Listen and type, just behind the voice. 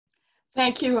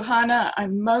Thank you, Hannah.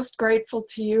 I'm most grateful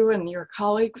to you and your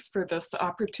colleagues for this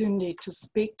opportunity to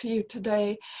speak to you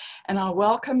today, and I'll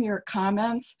welcome your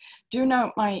comments. Do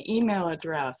note my email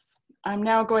address. I'm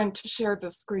now going to share the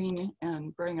screen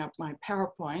and bring up my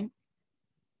PowerPoint.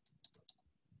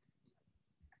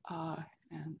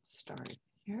 And start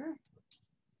here.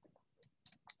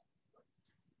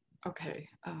 Okay,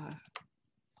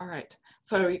 all right,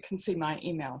 so you can see my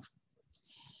email.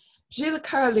 Gilles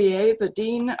Carlier, the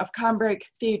Dean of Cambrai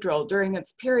Cathedral during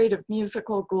its period of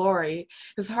musical glory,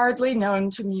 is hardly known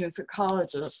to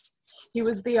musicologists. He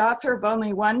was the author of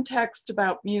only one text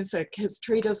about music, his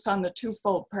treatise on the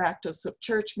twofold practice of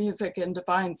church music and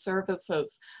divine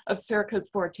services of circa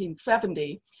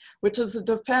 1470, which is a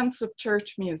defense of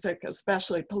church music,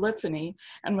 especially polyphony,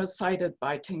 and was cited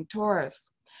by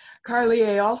Tinctoris.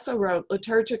 Carlier also wrote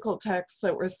liturgical texts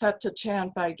that were set to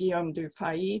chant by Guillaume du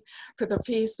Fay for the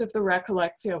feast of the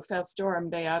Recollectio Festorum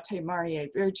Beatae Mariae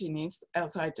Virginis,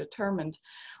 as I determined,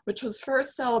 which was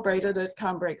first celebrated at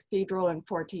Cambrai Cathedral in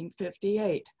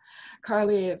 1458.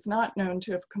 Carlier is not known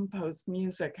to have composed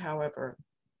music, however.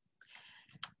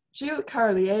 Gilles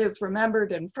Carlier is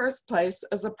remembered in first place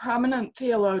as a prominent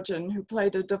theologian who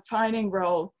played a defining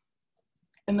role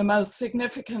in the most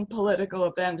significant political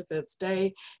event of his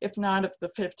day, if not of the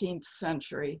 15th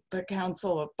century, the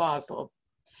Council of Basel.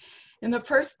 In the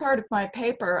first part of my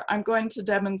paper, I'm going to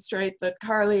demonstrate that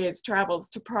Carlier's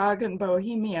travels to Prague and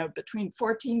Bohemia between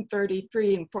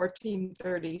 1433 and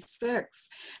 1436,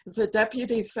 as a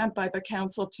deputy sent by the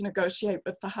council to negotiate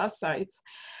with the Hussites,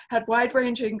 had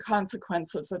wide-ranging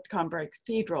consequences at Cambrai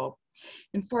Cathedral.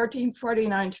 In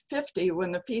 1449-50,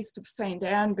 when the Feast of St.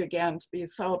 Anne began to be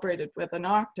celebrated with an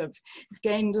octave, it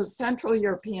gained a Central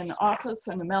European office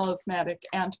and a melismatic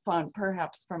antiphon,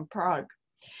 perhaps from Prague.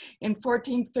 In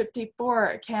 1454,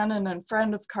 a canon and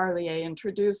friend of Carlier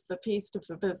introduced the Feast of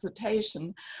the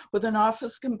Visitation with an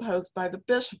office composed by the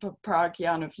Bishop of Prague,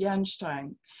 Jan of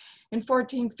Jenstein. In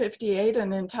 1458,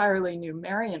 an entirely new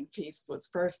Marian feast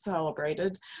was first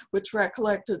celebrated, which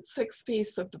recollected 6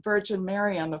 feasts of the Virgin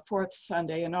Mary on the 4th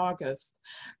Sunday in August.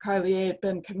 Carlier had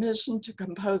been commissioned to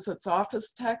compose its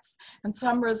office text, and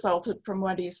some resulted from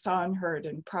what he saw and heard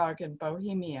in Prague and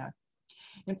Bohemia.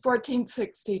 In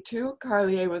 1462,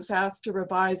 Carlier was asked to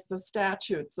revise the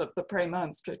statutes of the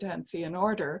Premonstratensian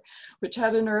order, which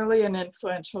had an early and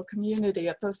influential community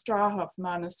at the Strahov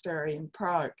Monastery in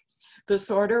Prague.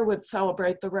 This order would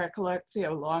celebrate the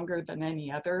Recollectio longer than any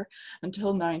other until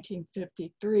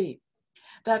 1953.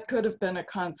 That could have been a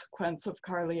consequence of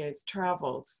Carlier's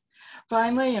travels.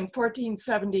 Finally, in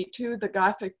 1472, the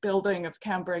Gothic building of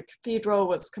Cambrai Cathedral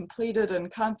was completed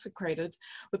and consecrated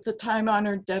with the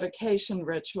time-honored dedication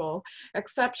ritual,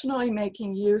 exceptionally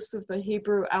making use of the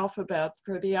Hebrew alphabet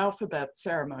for the alphabet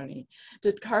ceremony.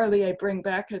 Did Carlier bring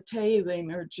back a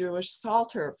Tehillim, or Jewish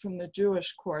Psalter, from the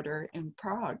Jewish quarter in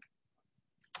Prague?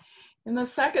 In the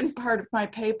second part of my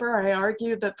paper, I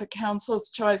argue that the council's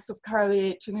choice of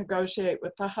Carlier to negotiate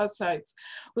with the Hussites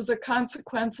was a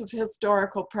consequence of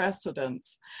historical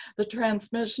precedents. The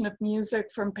transmission of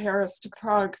music from Paris to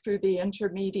Prague through the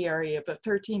intermediary of a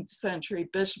 13th century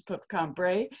bishop of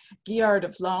Cambrai, Guillard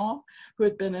of Laon, who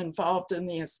had been involved in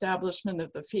the establishment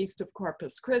of the Feast of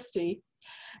Corpus Christi,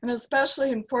 and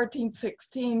especially in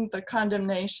 1416, the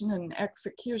condemnation and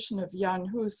execution of Jan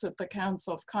Hus at the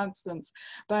Council of Constance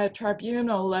by a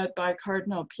tribunal led by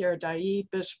Cardinal Pierre d'Ailly,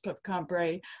 Bishop of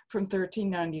Cambrai, from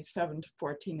 1397 to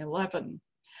 1411.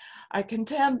 I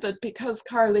contend that because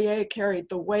Carlier carried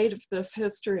the weight of this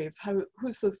history of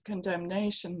Hus's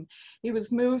condemnation, he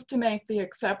was moved to make the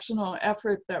exceptional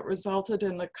effort that resulted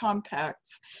in the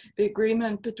compacts, the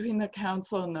agreement between the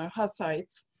council and the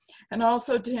Hussites, and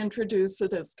also to introduce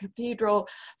it as cathedral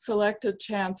selected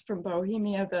chants from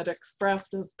Bohemia that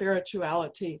expressed a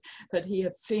spirituality that he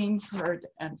had seen, heard,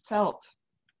 and felt.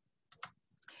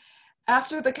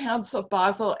 After the Council of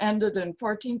Basel ended in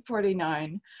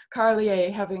 1449,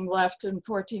 Carlier having left in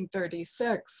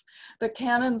 1436, the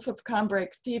canons of Cambrai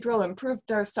Cathedral improved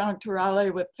their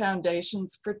sancturale with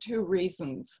foundations for 2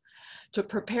 reasons: to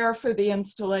prepare for the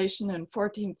installation in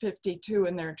 1452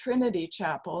 in their Trinity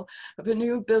Chapel of a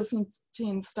new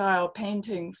Byzantine-style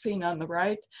painting seen on the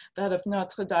right, that of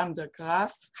Notre Dame de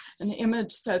Grâce, an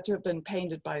image said to have been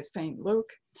painted by St.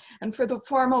 Luke, and for the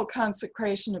formal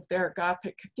consecration of their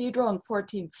Gothic cathedral in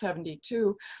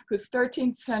 1472, whose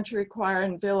 13th century choir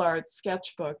in Villard's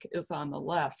sketchbook is on the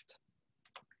left.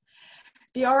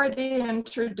 The already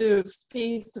introduced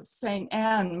Feast of St.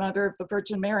 Anne, Mother of the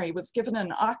Virgin Mary, was given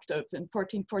an octave in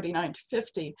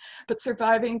 1449-50, but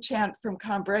surviving chant from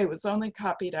Cambrai was only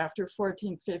copied after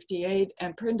 1458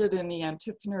 and printed in the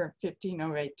antiphon of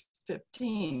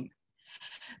 1508-15.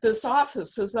 This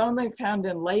office is only found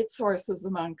in late sources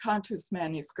among Cantus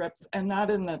manuscripts and not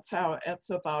in the Zhao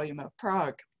Etze volume of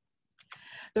Prague.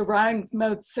 The rhymed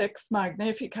Mode 6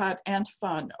 Magnificat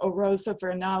antiphon, O Rosa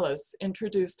Vernalis,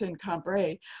 introduced in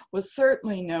Cambrai, was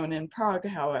certainly known in Prague,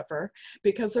 however,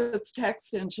 because its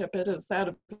text incipit is that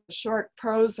of a short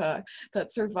prosa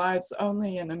that survives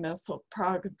only in a Missal of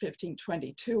Prague of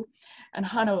 1522, and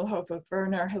Haggh-Huglo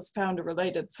Werner has found a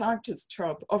related Sanctus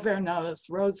trope, O Vernalis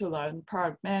Rosula, in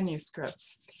Prague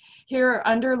manuscripts. Here,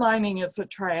 underlining is a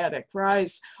triadic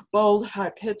rise, bold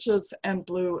high pitches, and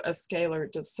blue a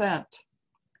scalar descent.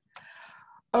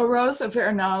 O Rosa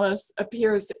Vernalis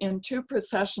appears in 2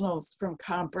 processionals from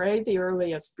Cambrai, the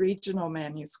earliest regional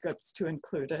manuscripts to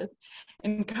include it.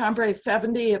 In Cambrai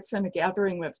 70, it's in a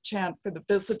gathering with chant for the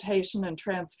Visitation and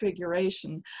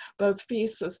Transfiguration, both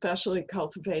feasts especially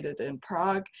cultivated in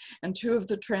Prague, and 2 of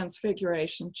the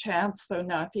Transfiguration chants, though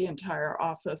not the entire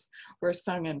office, were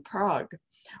sung in Prague.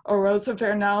 O Rosa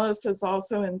Vernalis is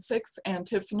also in 6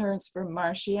 antiphoners from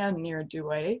Marchienne near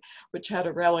Douai, which had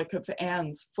a relic of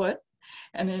Anne's foot,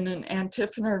 and in an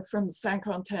antiphoner from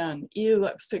Saint-Quentin-Ile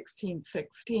of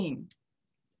 1616.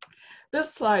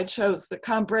 This slide shows the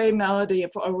Cambrai melody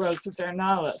of O Rosa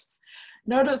Vernalis.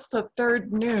 Notice the 3rd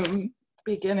neum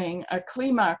beginning a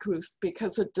climacus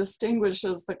because it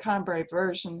distinguishes the Cambrai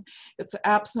version. It's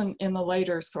absent in the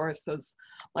later sources,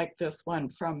 like this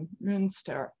one from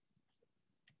Münster.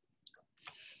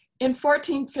 In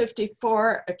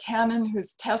 1454, a canon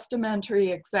whose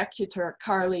testamentary executor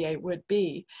Carlier would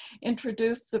be,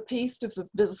 introduced the Feast of the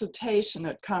Visitation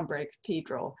at Cambrai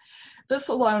Cathedral. This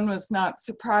alone was not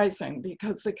surprising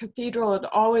because the cathedral had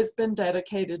always been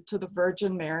dedicated to the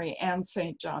Virgin Mary and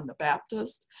St. John the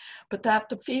Baptist, but that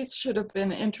the feast should have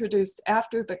been introduced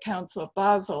after the Council of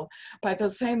Basel by the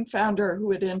same founder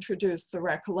who had introduced the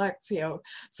Recollectio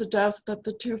suggests that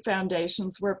the 2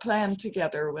 foundations were planned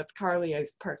together with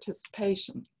Carlier's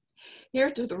participation. Here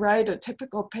to the right, a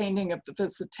typical painting of the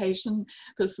Visitation.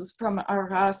 This is from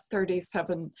Arras,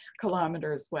 37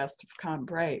 kilometers west of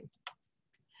Cambrai.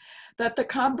 That the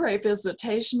Cambrai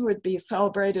Visitation would be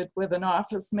celebrated with an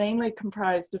office mainly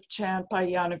comprised of chant by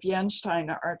Jan of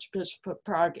Jenstein, Archbishop of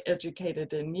Prague,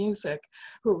 educated in music,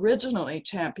 who originally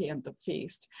championed the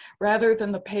feast, rather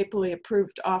than the papally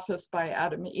approved office by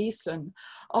Adam Easton,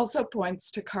 also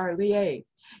points to Carlier.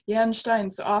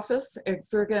 Jenstein's office,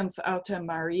 Exurgens Autem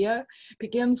Maria,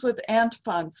 begins with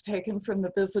antiphons taken from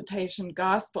the Visitation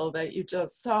Gospel that you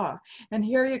just saw. And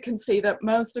here you can see that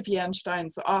most of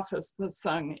Jenstein's office was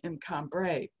sung in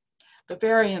Cambrai. The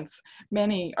variants,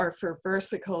 many are for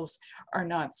versicles, are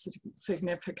not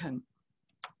significant.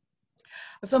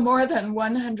 Of the more than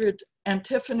 100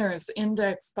 antiphoners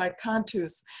indexed by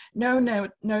Cantus, no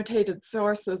notated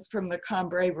sources from the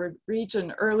Cambrai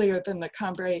region earlier than the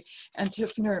Cambrai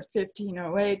antiphoner of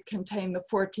 1508 contain the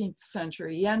 14th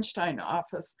century Jenstein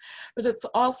office, but it's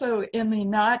also in the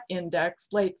not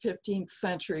indexed late 15th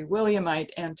century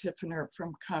Williamite antiphoner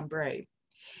from Cambrai.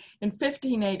 In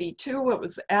 1582, it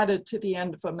was added to the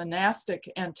end of a monastic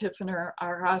antiphoner,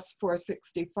 Arras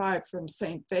 465 from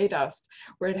St. Vedast,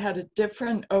 where it had a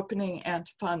different opening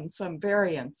antiphon, some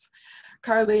variants.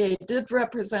 Carlier did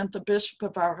represent the Bishop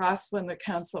of Arras when the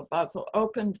Council of Basel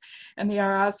opened, and the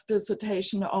Arras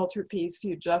Visitation altarpiece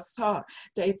you just saw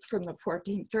dates from the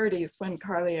 1430s when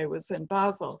Carlier was in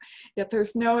Basel. Yet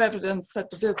there's no evidence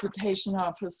that the Visitation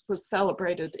office was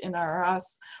celebrated in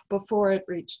Arras before it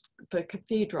reached the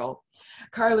cathedral.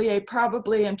 Carlier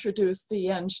probably introduced the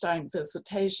Jenstein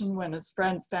Visitation when his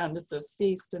friend founded this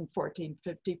feast in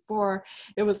 1454.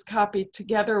 It was copied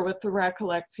together with the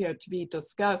Recollectio to be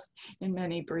discussed in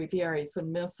many breviaries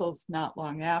and missals not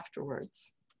long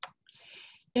afterwards.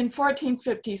 In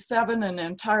 1457, an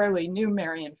entirely new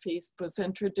Marian feast was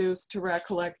introduced to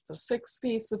recollect the 6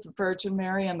 feasts of the Virgin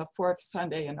Mary and the 4th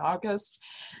Sunday in August,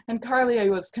 and Carlier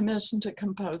was commissioned to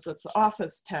compose its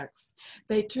office texts.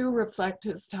 They too reflect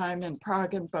his time in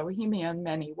Prague and Bohemia in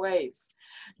many ways.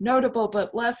 Notable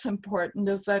but less important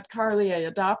is that Carlier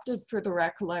adopted for the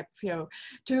Recollectio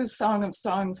 2 Song of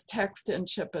Songs text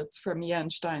incipits from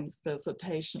Jenstein's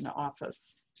Visitation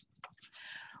office.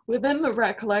 Within the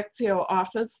Recollectio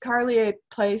office, Carlier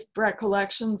placed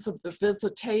recollections of the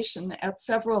Visitation at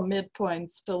several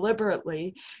midpoints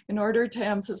deliberately in order to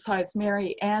emphasize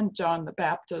Mary and John the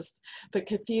Baptist, the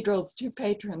cathedral's 2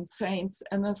 patron saints,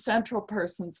 and the central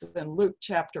persons in Luke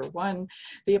chapter 1.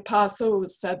 The apostle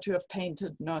was said to have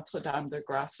painted Notre Dame de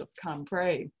Grâce of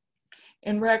Cambrai.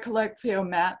 In Recollectio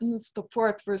Matins, the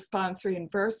 4th responsory and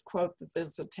verse quote the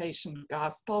Visitation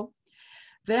Gospel.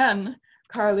 Then,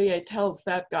 Carlier tells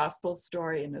that gospel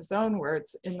story in his own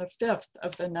words in the 5th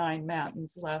of the 9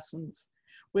 Matins lessons,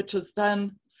 which is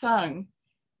then sung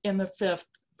in the 5th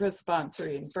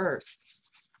responsory verse.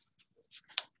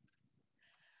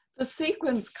 The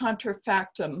sequence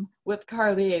contrafactum with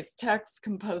Carlier's text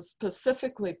composed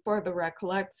specifically for the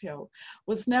Recollectio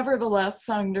was nevertheless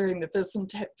sung during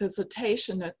the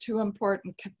visitation at 2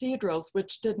 important cathedrals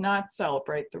which did not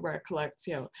celebrate the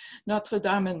Recollectio, Notre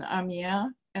Dame in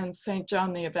Amiens and St.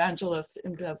 John the Evangelist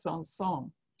in Besançon.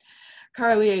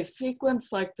 Carlier's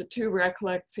sequence, like the 2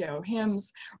 Recollectio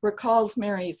hymns, recalls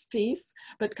Mary's feast,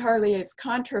 but Carlier's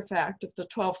contrafact of the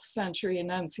 12th century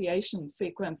Annunciation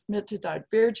sequence, Mittedat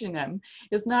Virginem,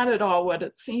 is not at all what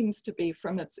it seems to be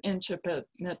from its incipit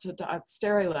Mittedat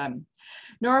Sterilem.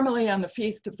 Normally on the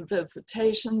Feast of the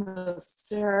Visitation, the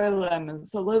Sterilem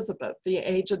is Elizabeth, the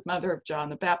aged mother of John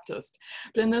the Baptist,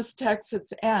 but in this text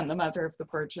it's Anne, the mother of the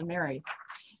Virgin Mary.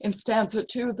 In stanza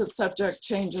 2, the subject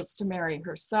changes to Mary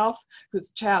herself,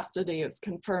 whose chastity is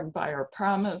confirmed by her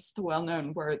promise, the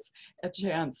well-known words,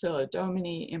 Ecce ancilla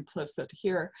Domini, implicit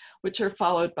here, which are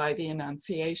followed by the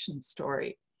Annunciation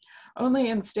story. Only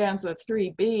in stanza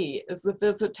 3b is the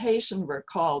visitation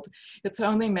recalled. It's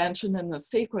only mentioned in the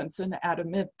sequence and at a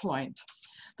midpoint.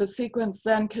 The sequence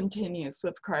then continues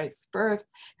with Christ's birth,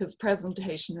 his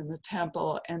presentation in the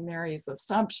temple, and Mary's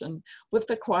Assumption, with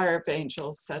the choir of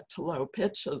angels set to low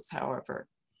pitches, however.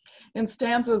 In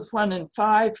stanzas 1 and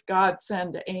 5, God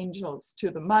send angels to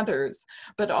the mothers,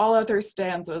 but all other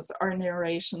stanzas are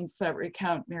narrations that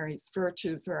recount Mary's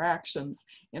virtues or actions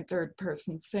in third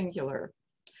person singular.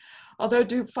 Although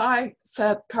Dufay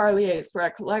set Carlier's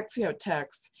Recollectio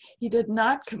text, he did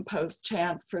not compose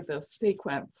chant for this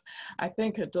sequence. I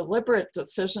think a deliberate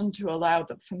decision to allow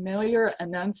the familiar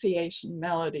Annunciation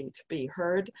melody to be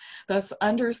heard, thus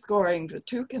underscoring the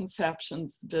 2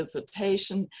 conceptions, the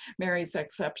visitation, Mary's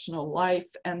exceptional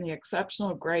life, and the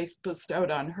exceptional grace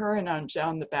bestowed on her and on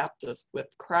John the Baptist with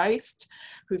Christ,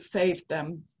 who saved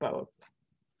them both.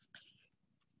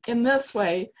 In this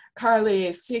way,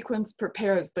 Carlier's sequence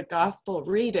prepares the gospel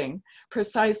reading,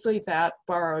 precisely that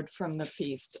borrowed from the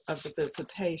Feast of the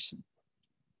Visitation.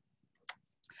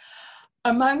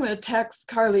 Among the texts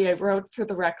Carlier wrote for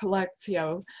the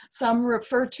Recollectio, some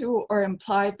refer to or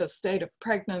imply the state of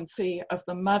pregnancy of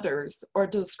the mothers or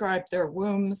describe their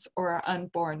wombs or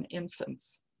unborn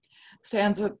infants.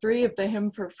 Stanza 3 of the hymn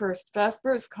for First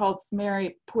Vespers calls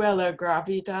Mary puella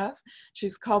gravida.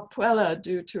 She's called puella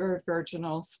due to her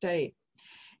virginal state.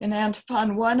 In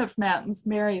Antiphon 1 of Matins,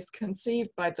 Mary is conceived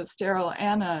by the sterile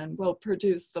Anna and will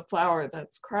produce the flower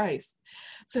that's Christ.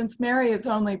 Since Mary is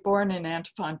only born in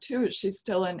Antiphon 2, she's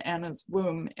still in Anna's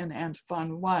womb in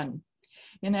Antiphon 1.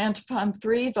 In Antiphon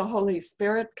 3, the Holy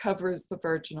Spirit covers the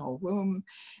virginal womb.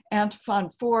 Antiphon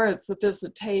 4 is the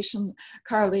visitation,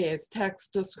 Carlier's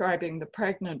text describing the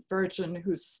pregnant virgin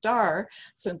whose star,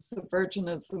 since the virgin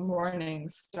is the morning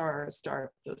star of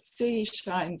the sea,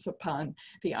 shines upon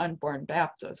the unborn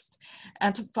Baptist.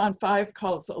 Antiphon 5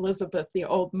 calls Elizabeth the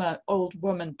old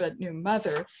woman but new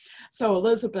mother. So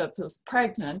Elizabeth is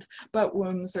pregnant, but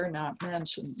wombs are not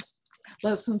mentioned.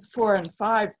 Lessons 4 and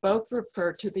 5 both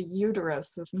refer to the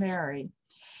uterus of Mary.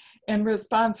 In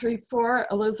responsory 4,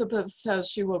 Elizabeth says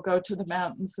she will go to the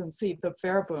mountains and see the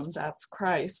Verbum, that's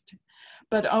Christ.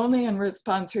 But only in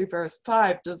responsory verse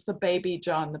 5 does the baby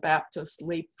John the Baptist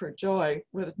leap for joy,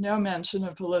 with no mention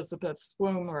of Elizabeth's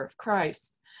womb or of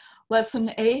Christ.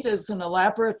 Lesson 8 is an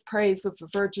elaborate praise of the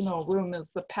virginal womb as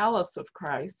the palace of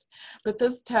Christ, but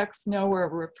this text nowhere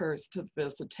refers to the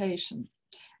visitation.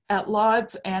 At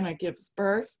Lauds, Anna gives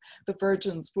birth, the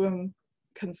virgin's womb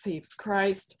conceives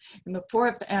Christ. In the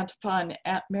 4th antiphon,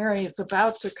 Mary is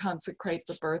about to consecrate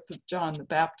the birth of John the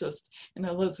Baptist in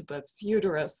Elizabeth's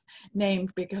uterus,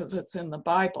 named because it's in the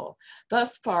Bible.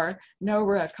 Thus far, no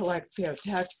Recollectio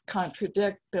texts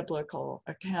contradict biblical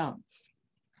accounts.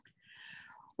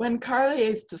 When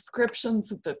Carlier's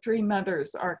descriptions of the 3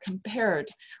 mothers are compared,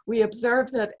 we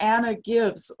observe that Anna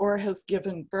gives or has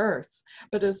given birth,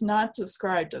 but is not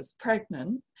described as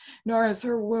pregnant, nor is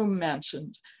her womb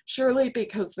mentioned, surely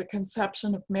because the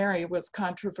conception of Mary was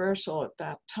controversial at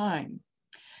that time.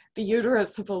 The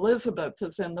uterus of Elizabeth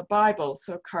is in the Bible,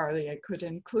 so Carlier could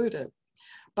include it.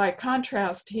 By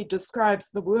contrast, he describes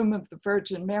the womb of the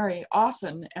Virgin Mary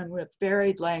often and with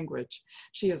varied language.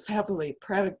 She is heavily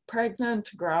pregnant,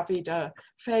 gravida,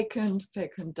 fecund,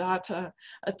 fecundata,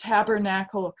 a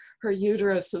tabernacle. Her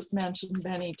uterus is mentioned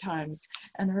many times,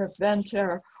 and her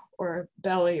venter, or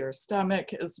belly or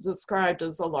stomach, is described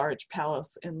as a large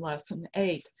palace in Lesson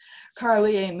 8.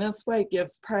 Carlier in this way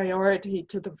gives priority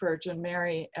to the Virgin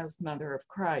Mary as Mother of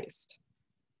Christ.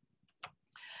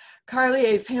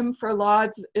 Carlier's hymn for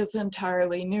lauds is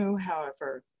entirely new,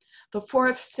 however. The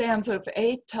fourth stanza of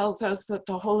 8 tells us that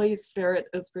the Holy Spirit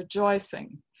is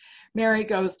rejoicing. Mary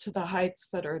goes to the heights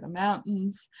that are the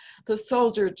mountains. The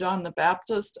soldier John the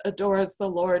Baptist adores the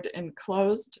Lord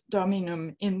enclosed,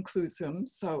 Dominum inclusum,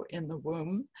 so in the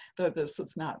womb, though this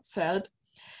is not said.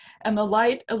 And the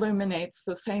light illuminates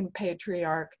the same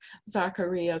patriarch,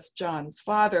 Zacharias, John's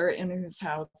father, in whose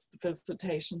house the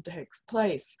visitation takes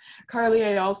place.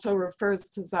 Carlier also refers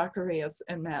to Zacharias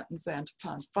in Matins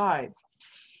Antiphon 5.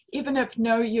 Even if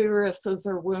no uteruses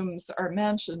or wombs are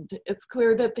mentioned, it's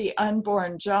clear that the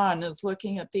unborn John is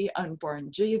looking at the unborn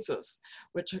Jesus,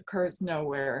 which occurs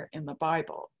nowhere in the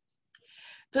Bible.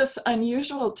 This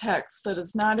unusual text that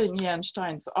is not in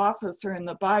Jenstein's office or in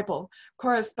the Bible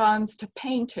corresponds to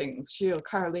paintings Gilles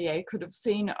Carlier could have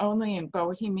seen only in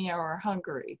Bohemia or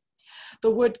Hungary.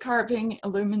 The wood carving,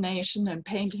 illumination, and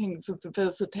paintings of the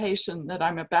visitation that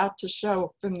I'm about to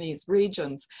show from these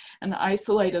regions and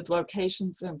isolated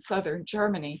locations in southern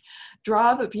Germany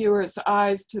draw the viewer's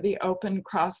eyes to the open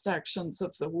cross-sections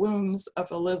of the wombs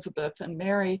of Elizabeth and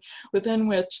Mary, within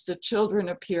which the children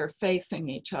appear facing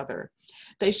each other.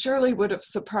 They surely would have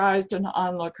surprised an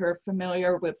onlooker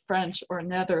familiar with French or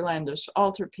Netherlandish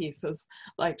altarpieces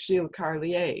like Gilles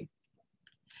Carlier.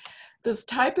 This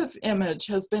type of image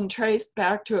has been traced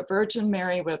back to a Virgin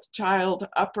Mary with child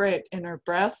upright in her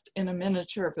breast in a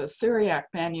miniature of a Syriac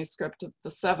manuscript of the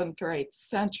 7th or 8th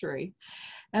century,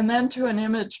 and then to an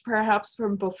image perhaps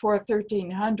from before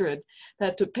 1300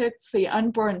 that depicts the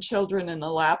unborn children in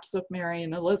the laps of Mary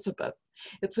and Elizabeth.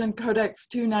 It's in Codex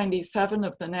 297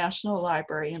 of the National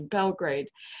Library in Belgrade,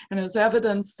 and is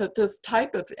evidence that this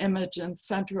type of image in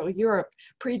Central Europe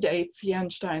predates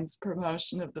Jenstein's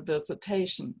promotion of the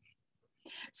visitation.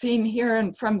 Seen here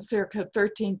and from circa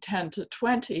 1310 to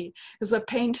 20 is a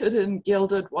painted and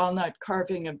gilded walnut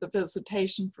carving of the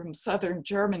visitation from southern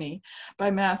Germany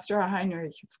by Master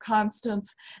Heinrich of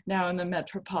Constance, now in the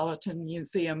Metropolitan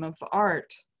Museum of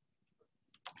Art.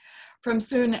 From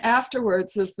soon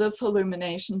afterwards is this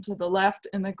illumination to the left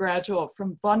in the gradual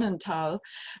from Wonnenthal,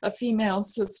 a female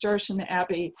Cistercian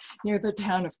abbey near the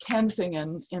town of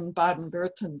Kenzingen in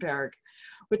Baden-Württemberg,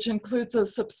 which includes a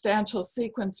substantial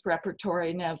sequence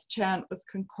repertory as chant with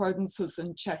concordances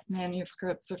in Czech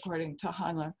manuscripts according to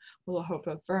Hanna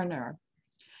Wolhova-Werner.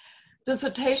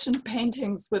 Visitation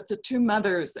paintings with the two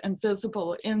mothers and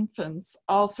visible infants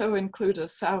also include a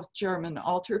South German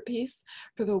altarpiece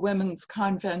for the women's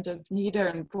convent of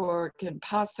Niedernburg in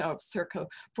Passau circa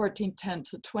 1410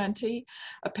 to 20,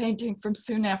 a painting from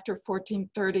soon after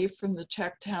 1430 from the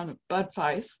Czech town of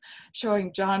Budweis,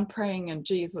 showing John praying and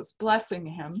Jesus blessing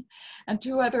him, and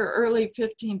 2 other early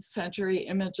 15th century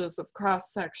images of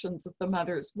cross sections of the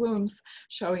mother's wombs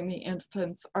showing the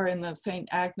infants are in the St.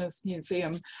 Agnes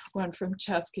Museum, one from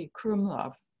Český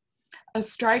Krumlov. A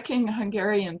striking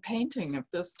Hungarian painting of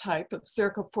this type of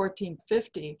circa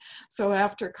 1450, so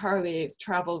after Carlier's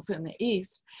travels in the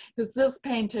East, is this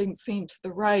painting seen to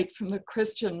the right from the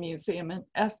Christian Museum in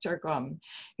Esztergom.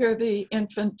 Here the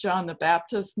infant John the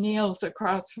Baptist kneels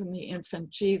across from the infant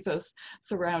Jesus,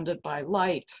 surrounded by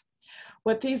light.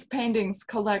 What these paintings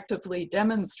collectively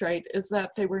demonstrate is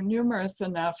that they were numerous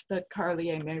enough that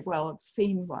Carlier may well have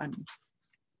seen one.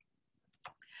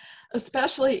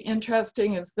 Especially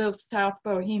interesting is this South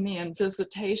Bohemian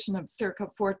visitation of circa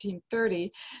 1430,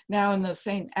 now in the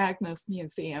St. Agnes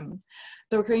Museum,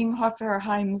 the Ringhofer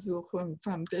Heimsuchung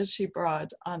from Visegrad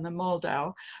on the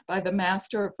Moldau by the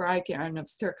Master of Reigern of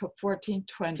circa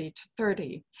 1420 to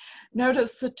 30.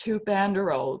 Notice the 2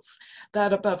 banderoles,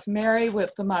 that above Mary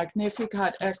with the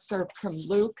Magnificat excerpt from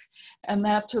Luke, and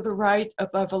that to the right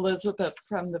above Elizabeth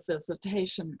from the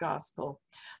Visitation Gospel.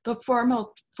 The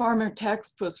former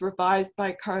text was revised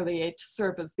by Carlier to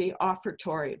serve as the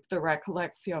offertory of the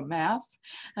Recollectio Mass,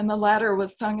 and the latter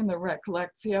was sung in the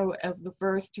Recollectio as the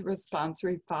verse to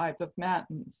responsory 5 of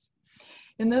Matins.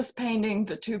 In this painting,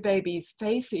 the 2 babies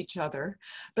face each other,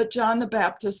 but John the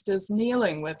Baptist is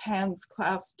kneeling with hands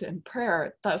clasped in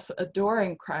prayer, thus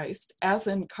adoring Christ, as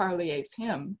in Carlier's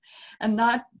hymn, and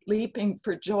not leaping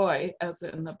for joy, as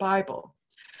in the Bible,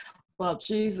 while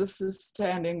Jesus is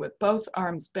standing with both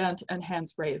arms bent and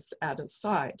hands raised at his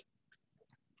side.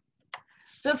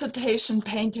 Visitation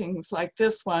paintings like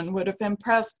this one would have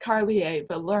impressed Carlier,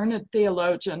 the learned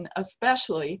theologian,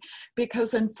 especially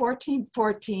because in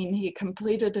 1414 he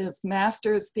completed his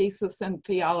master's thesis in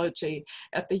theology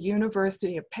at the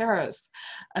University of Paris,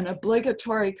 an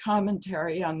obligatory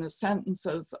commentary on the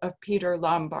sentences of Peter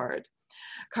Lombard.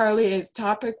 Carlier's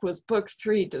topic was Book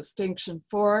 3, Distinction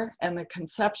 4, and the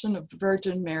conception of the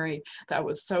Virgin Mary that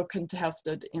was so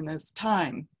contested in his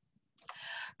time.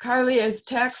 Carlier's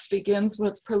text begins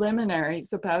with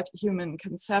preliminaries about human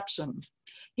conception.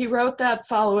 He wrote that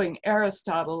following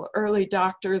Aristotle, early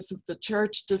doctors of the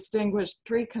church distinguished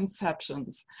three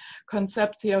conceptions: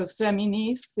 conceptio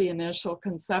seminis, the initial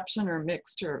conception or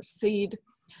mixture of seed;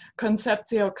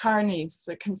 conceptio carnis,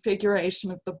 the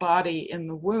configuration of the body in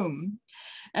the womb;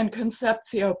 and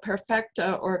conceptio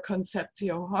perfecta or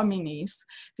conceptio hominis,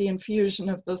 the infusion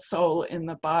of the soul in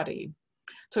the body.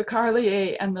 To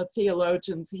Carlier and the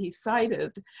theologians he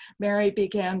cited, Mary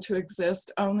began to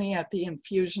exist only at the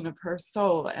infusion of her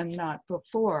soul and not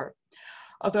before.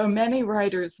 Although many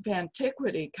writers of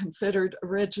antiquity considered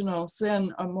original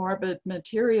sin a morbid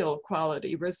material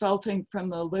quality resulting from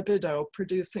the libido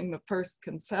producing the first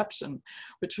conception,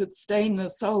 which would stain the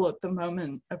soul at the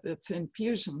moment of its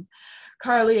infusion,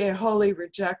 Carlier wholly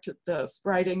rejected this,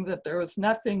 writing that there was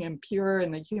nothing impure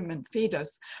in the human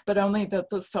fetus, but only that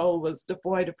the soul was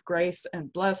devoid of grace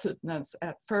and blessedness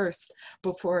at first,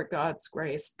 before God's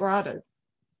grace brought it.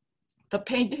 The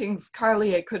paintings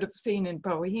Carlier could have seen in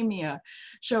Bohemia,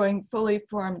 showing fully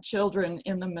formed children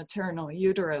in the maternal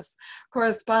uterus,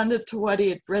 corresponded to what he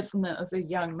had written as a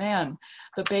young man.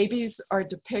 The babies are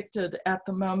depicted at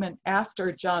the moment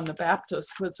after John the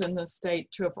Baptist was in the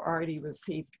state to have already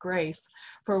received grace,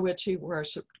 for which he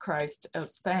worshiped Christ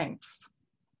as thanks.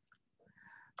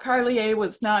 Carlier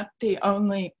was not the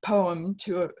only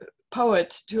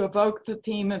poet to evoke the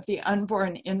theme of the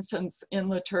unborn infants in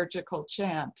liturgical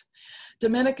chant.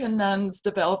 Dominican nuns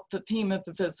developed the theme of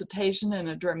the visitation in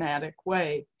a dramatic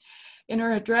way. In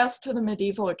her address to the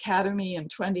Medieval Academy in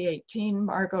 2018,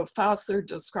 Margot Fasser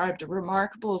described a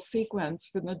remarkable sequence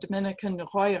from the Dominican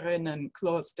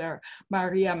Räuerinnenkloster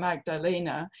Maria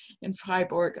Magdalena in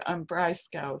Freiburg am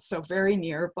Breisgau, so very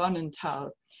near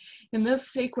Wonnenthal. In this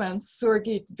sequence,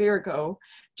 Surgit Virgo,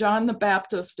 John the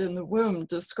Baptist in the womb,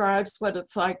 describes what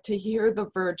it's like to hear the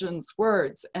Virgin's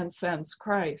words and sense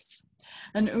Christ.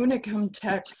 An unicum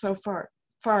text so far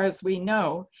as we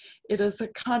know, it is a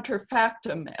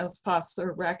contrafactum, as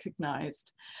Fasser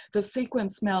recognized. The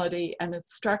sequence melody and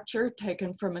its structure,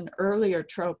 taken from an earlier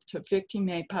trope to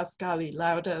Victimae Pascali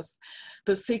Laudes,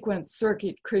 the sequence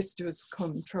Surgit Christus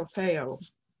cum Trofeo.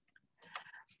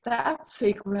 That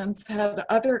sequence had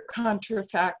other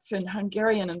contrafacts in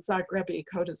Hungarian and Zagrebi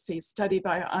codices studied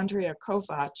by Andrea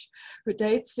Kovac, who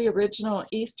dates the original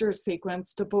Easter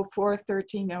sequence to before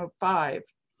 1305.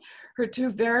 Her two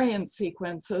variant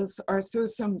sequences are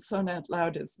Sursum Sonet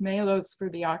Laudes Melos for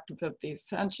the octave of the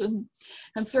Ascension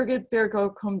and Surgit Virgo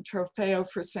cum Trofeo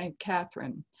for St.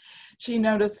 Catherine. She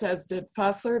noticed, as did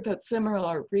Fasser, that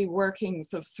similar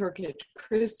reworkings of Surgit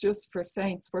Christus for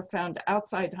saints were found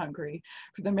outside Hungary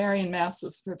for the Marian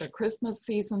Masses for the Christmas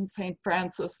season, St.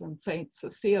 Francis and St.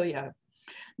 Cecilia.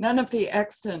 None of the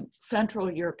extant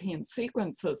Central European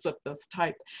sequences of this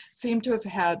type seem to have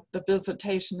had the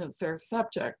visitation as their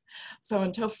subject. So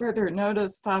until further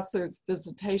notice, Fasser's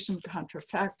visitation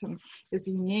contrafactum is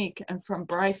unique and from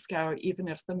Breisgau, even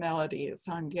if the melody is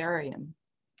Hungarian.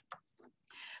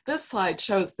 This slide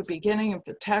shows the beginning of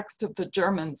the text of the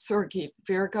German Surgit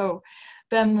Virgo,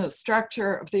 then the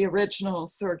structure of the original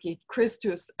Surgit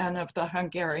Christus and of the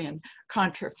Hungarian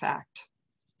contrafact.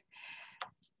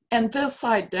 And this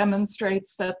slide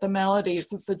demonstrates that the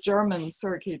melodies of the German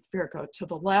Surgit Virgo to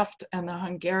the left and the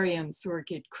Hungarian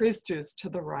Surgit Christus to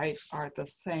the right are the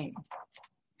same.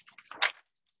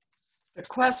 The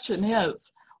question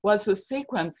is, was a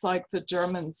sequence like the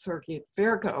German Surgit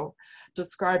Virgo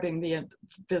describing the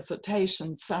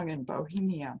visitation sung in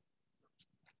Bohemia?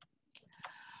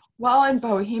 While in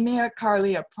Bohemia,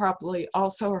 Carlier probably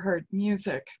also heard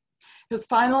music. His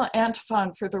final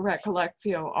antiphon for the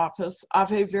Recollectio office,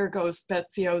 Ave Virgo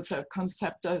Speciosa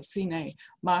Concepta Sine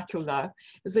Macula,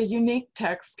 is a unique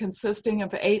text consisting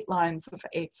of 8 lines of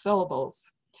 8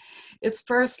 syllables. Its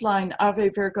first line, Ave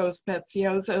Virgo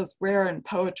Speciosa, is rare in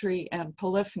poetry and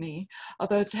polyphony,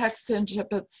 although text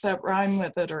incipits that rhyme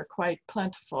with it are quite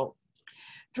plentiful.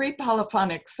 3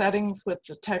 polyphonic settings with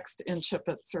the text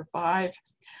incipit survive.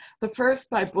 The first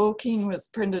by Bulkin was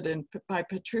printed by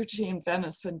Petrucci in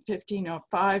Venice in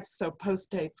 1505, so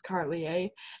postdates Carlier,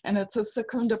 and it's a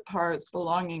secunda pars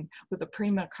belonging with a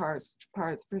prima pars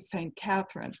for St.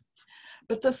 Catherine.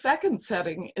 But the second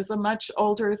setting is a much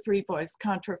older 3-voice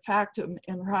contrafactum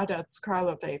in Radetz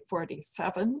Kralove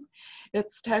 47.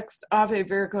 Its text, Ave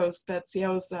Virgo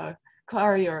Speciosa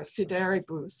Clarior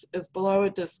Sideribus, is below a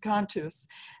discantus,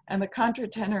 and the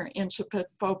contratenor incipit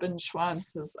Phoben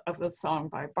Schwanzes of a song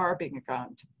by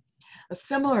Barbingant. a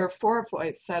similar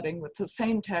four-voice setting with the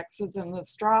same text as in the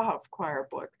Strahov choir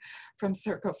book from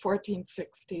circa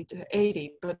 1460 to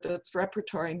 80, but its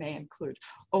repertory may include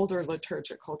older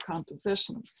liturgical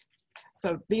compositions.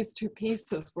 So these two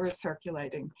pieces were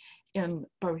circulating in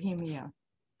Bohemia.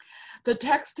 The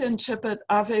text incipit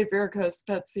Ave Virgo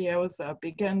Speciosa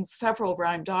begins several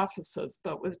rhymed offices,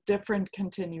 but with different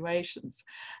continuations,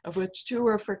 of which two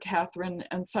are for Catherine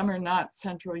and some are not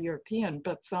Central European,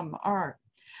 but some are.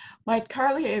 Might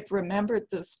Carlier have remembered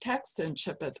this text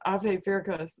incipit, Ave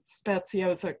Virgo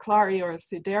Speciosa Clarior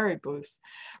Sideribus,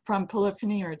 from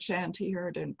polyphony or chant he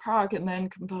heard in Prague, and then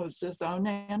composed his own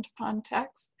antiphon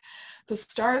text? The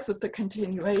stars of the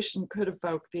continuation could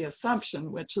evoke the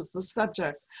Assumption, which is the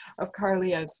subject of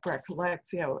Carlier's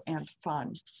Recollectio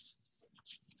antiphon.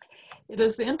 It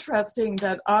is interesting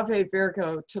that Ave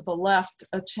Virgo to the left,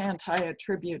 a chant I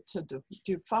attribute to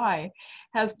Dufay,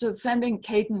 has descending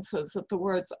cadences of the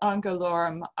words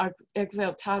angelorum,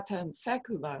 exaltata, and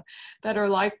secula that are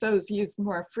like those used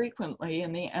more frequently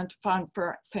in the antiphon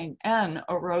for St. N,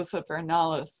 O Rosa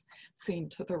Vernalis, seen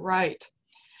to the right,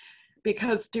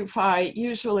 because Dufay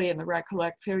usually in the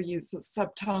Recollectio uses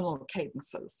subtonal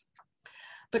cadences.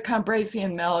 The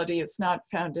Cambrasian melody is not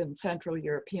found in Central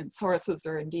European sources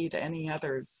or indeed any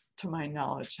others to my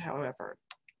knowledge, however.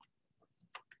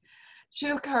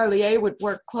 Gilles Carlier would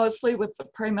work closely with the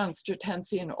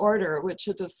Premonstratensian order, which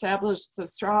had established the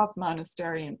Strahov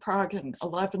monastery in Prague in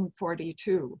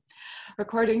 1142.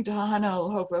 According to Hanna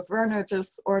Ulhova-Werner,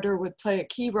 this order would play a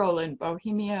key role in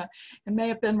Bohemia and may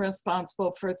have been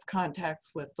responsible for its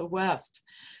contacts with the West.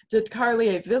 Did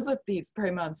Carlier visit these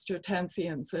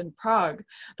Premonstratensians in Prague,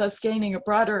 thus gaining a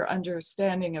broader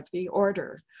understanding of the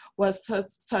order? Was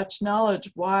such knowledge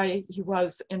why he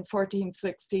was in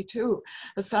 1462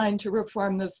 assigned to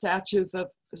reform the statutes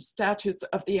of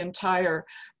the entire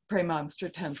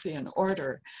Premonstratensian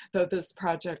order, though this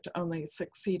project only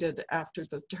succeeded after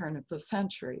the turn of the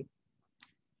century?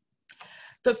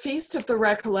 The Feast of the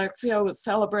Recollectio was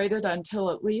celebrated until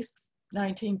at least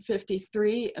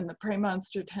 1953 in the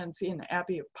Premonstratensian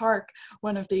Abbey of Park,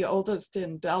 one of the oldest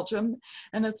in Belgium,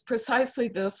 and it's precisely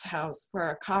this house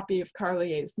where a copy of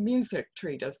Carlier's music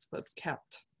treatise was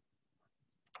kept.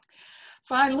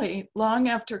 Finally, long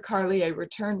after Carlier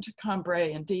returned to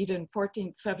Cambrai, indeed in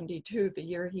 1472, the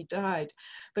year he died,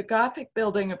 the Gothic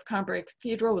building of Cambrai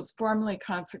Cathedral was formally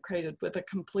consecrated with a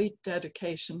complete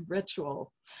dedication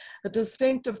ritual. A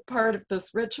distinctive part of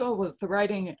this ritual was the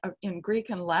writing in Greek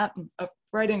and Latin,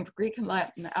 writing of Greek and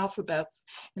Latin alphabets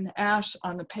in ash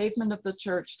on the pavement of the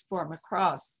church to form a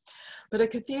cross. But a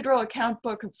cathedral account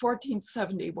book of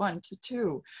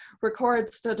 1471-2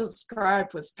 records that a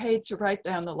scribe was paid to write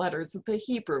down the letters of the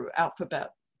Hebrew alphabet.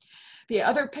 The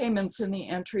other payments in the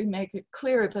entry make it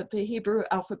clear that the Hebrew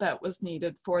alphabet was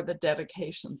needed for the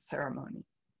dedication ceremony.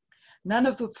 None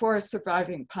of the four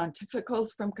surviving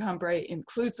pontificals from Cambrai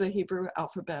includes a Hebrew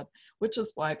alphabet, which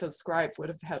is why the scribe would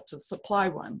have had to supply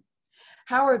one.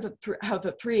 How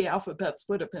the three alphabets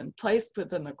would have been placed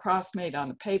within the cross made on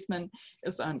the pavement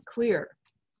is unclear.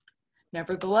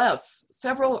 Nevertheless,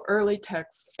 several early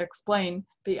texts explain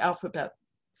the alphabet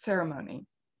ceremony.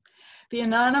 The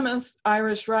anonymous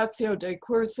Irish Ratio de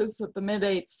Cursus of the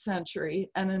mid-8th century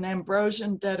and an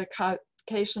Ambrosian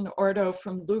dedication ordo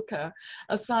from Lucca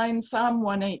assign Psalm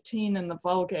 118 in the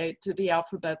Vulgate to the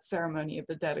alphabet ceremony of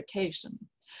the dedication.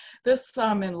 This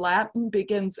psalm in Latin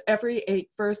begins every 8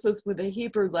 verses with the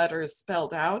Hebrew letters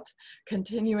spelled out,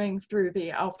 continuing through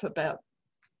the alphabet.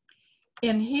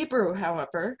 In Hebrew,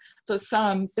 however, the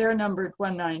psalm, there numbered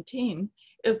 119,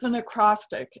 is an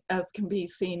acrostic, as can be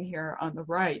seen here on the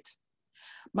right.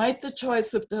 Might the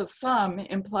choice of this psalm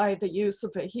imply the use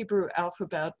of a Hebrew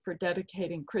alphabet for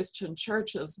dedicating Christian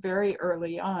churches very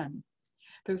early on?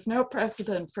 There's no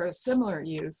precedent for a similar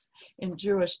use in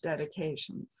Jewish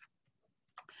dedications.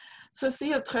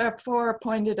 Cécile Trefort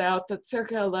pointed out that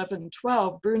circa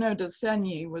 1112, Bruno de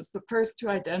Segni was the first to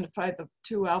identify the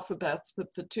two alphabets with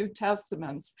the two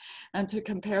testaments and to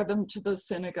compare them to the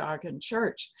synagogue and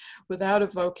church without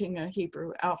evoking a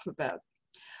Hebrew alphabet.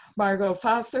 Margot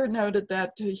Fasser noted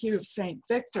that to Hugh of St.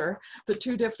 Victor, the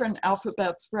two different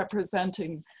alphabets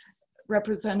represented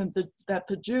that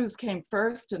the Jews came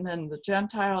first and then the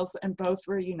Gentiles, and both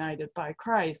were united by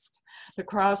Christ. The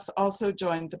cross also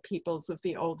joined the peoples of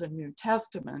the Old and New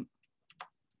Testament.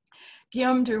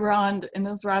 Guillaume Durand, in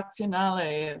his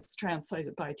Rationale, as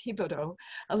translated by Thibodeau,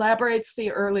 elaborates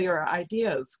the earlier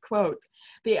ideas. Quote,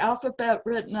 "The alphabet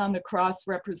written on the cross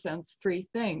represents three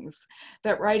things.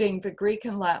 That writing the Greek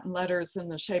and Latin letters in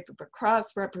the shape of a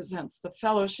cross represents the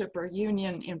fellowship or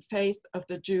union in faith of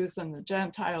the Jews and the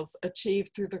Gentiles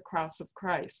achieved through the cross of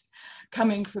Christ.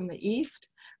 Coming from the east,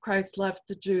 Christ left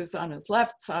the Jews on his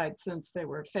left side since they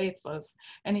were faithless,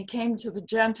 and he came to the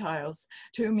Gentiles,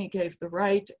 to whom he gave the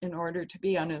right in order to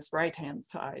be on his right-hand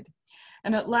side.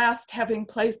 And at last, having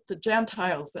placed the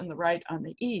Gentiles in the right on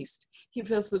the east, he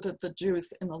visited the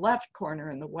Jews in the left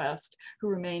corner in the west, who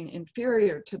remain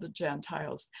inferior to the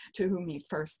Gentiles, to whom he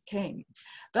first came.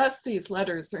 Thus, these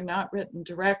letters are not written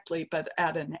directly, but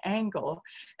at an angle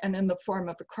and in the form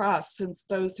of a cross, since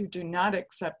those who do not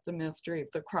accept the mystery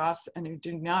of the cross and who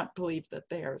do not believe that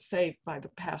they are saved by the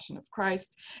passion of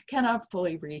Christ cannot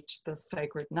fully reach this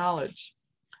sacred knowledge.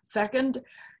 Second,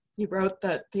 he wrote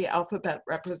that the alphabet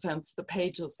represents the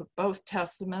pages of both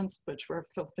testaments, which were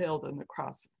fulfilled in the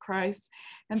cross of Christ.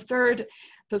 And third,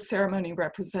 the ceremony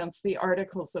represents the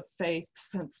articles of faith,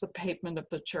 since the pavement of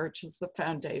the church is the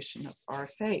foundation of our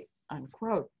faith,"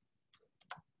 unquote.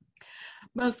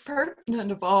 Most pertinent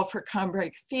of all for Cambrai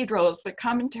Cathedral is the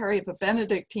commentary of a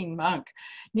Benedictine monk,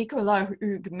 Nicolas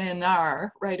Hugues,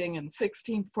 writing in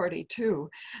 1642,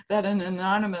 that an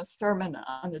anonymous sermon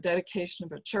on the dedication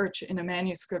of a church in a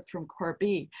manuscript from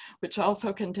Corbie, which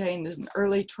also contained an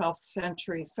early 12th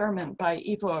century sermon by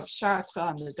Ivo of Chartres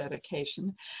on the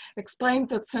dedication, explained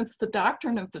that since the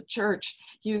doctrine of the church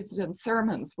used in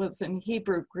sermons was in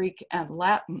Hebrew, Greek, and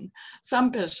Latin,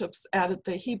 some bishops added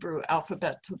the Hebrew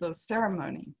alphabet to the ceremony.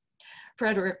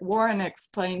 Frederick Warren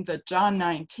explained that John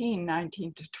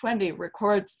 19:19-20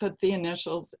 records that the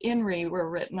initials INRI were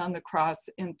written on the cross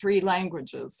in three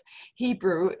languages,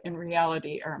 Hebrew, in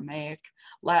reality Aramaic,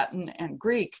 Latin, and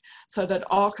Greek, so that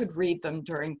all could read them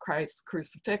during Christ's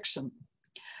crucifixion.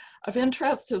 Of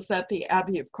interest is that the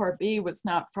Abbey of Corbie was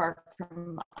not far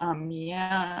from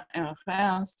Amiens, and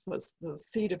Reims was the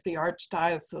seat of the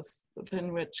archdiocese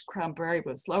within which Cambrai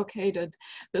was located.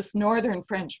 This northern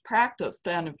French practice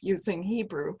then of using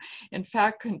Hebrew in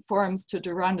fact conforms to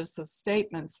Durandus'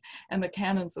 statements, and the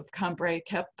canons of Cambrai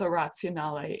kept the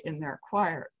Rationale in their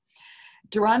choir.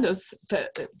 Durandus,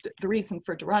 the reason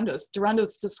for Durandus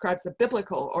describes a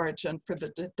biblical origin for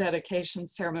the dedication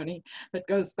ceremony that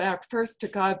goes back first to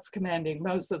God's commanding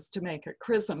Moses to make a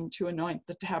chrism to anoint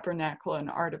the tabernacle and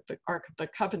Ark of the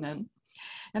Covenant,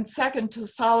 and second to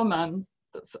Solomon,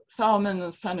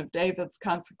 the son of David's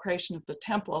consecration of the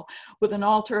temple with an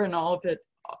altar and all of it,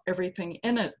 everything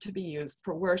in it to be used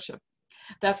for worship.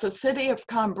 That the city of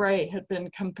Cambrai had been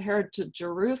compared to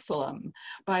Jerusalem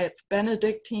by its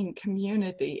Benedictine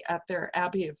community at their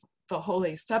Abbey of the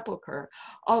Holy Sepulchre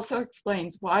also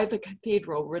explains why the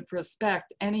cathedral would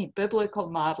respect any biblical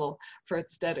model for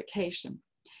its dedication.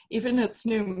 Even its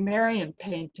new Marian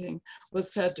painting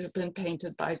was said to have been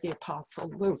painted by the Apostle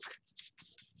Luke.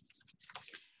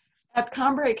 At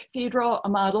Cambrai Cathedral, a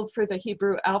model for the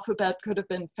Hebrew alphabet could have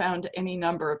been found any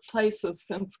number of places,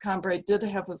 since Cambrai did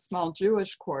have a small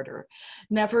Jewish quarter.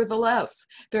 Nevertheless,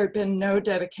 there had been no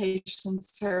dedication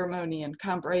ceremony in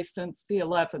Cambrai since the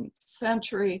 11th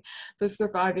century. The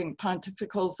surviving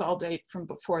pontificals all date from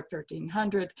before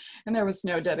 1300, and there was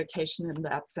no dedication in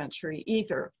that century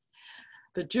either.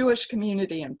 The Jewish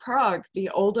community in Prague, the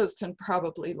oldest and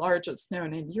probably largest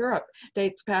known in Europe,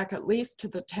 dates back at least to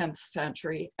the 10th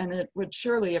century, and it would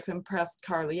surely have impressed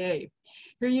Carlier.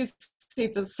 Here you see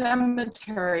the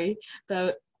cemetery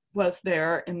that was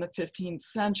there in the 15th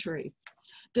century.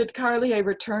 Did Carlier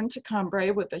return to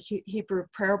Cambrai with a Hebrew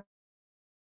prayer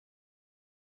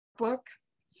book?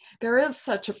 There is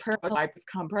such a prayer book of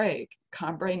Cambrai,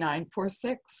 Cambrai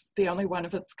 946, the only one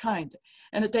of its kind,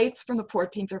 and it dates from the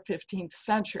 14th or 15th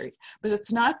century, but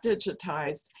it's not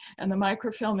digitized, and the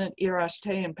microfilm at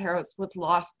Irachete in Paris was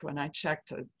lost when I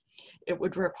checked it. It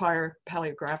would require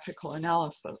paleographical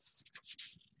analysis.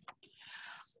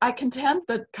 I contend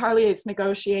that Carlier's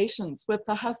negotiations with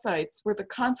the Hussites were the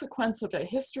consequence of a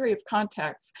history of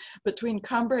contacts between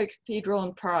Cambrai Cathedral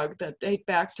and Prague that date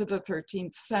back to the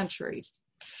 13th century.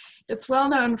 It's well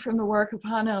known from the work of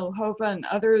Hanel Hova and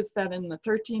others that in the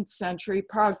 13th century,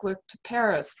 Prague looked to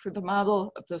Paris for the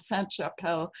model of the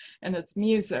Sainte-Chapelle and its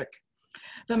music.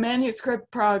 The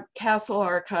manuscript Prague Castle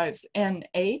Archives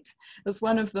N8 is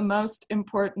one of the most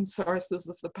important sources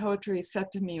of the poetry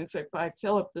set to music by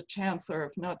Philip, the Chancellor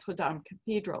of Notre Dame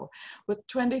Cathedral, with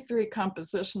 23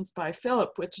 compositions by Philip,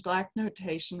 which lack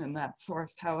notation in that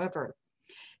source, however.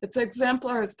 Its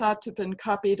exemplar is thought to have been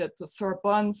copied at the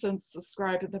Sorbonne, since the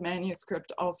scribe of the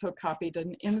manuscript also copied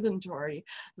an inventory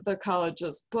of the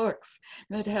college's books.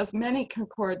 And it has many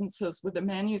concordances with a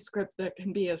manuscript that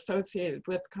can be associated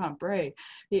with Cambrai,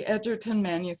 the Egerton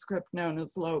manuscript known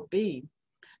as Low B.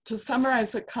 To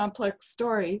summarize a complex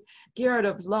story, Gerard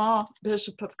of Laon,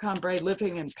 Bishop of Cambrai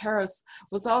living in Paris,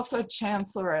 was also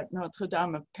Chancellor at Notre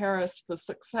Dame of Paris, the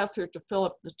successor to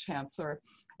Philip the Chancellor,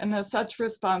 and as such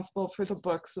responsible for the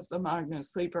books of the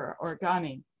Magnus Liber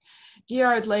Organi.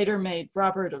 Gerard later made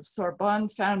Robert of Sorbonne,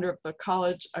 founder of the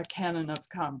college, a canon of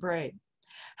Cambrai.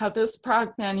 How this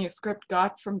Prague manuscript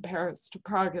got from Paris to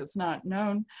Prague is not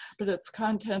known, but its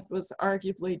content was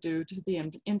arguably due to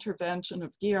the intervention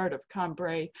of Gerard of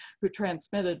Cambrai, who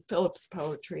transmitted Philip's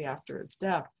poetry after his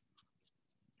death.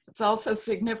 It's also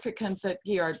significant that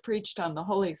Gerard preached on the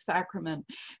Holy Sacrament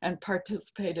and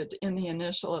participated in the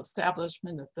initial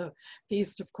establishment of the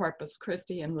Feast of Corpus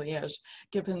Christi in Liège,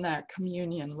 given that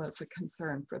communion was a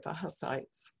concern for the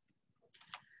Hussites.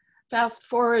 Fast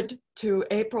forward to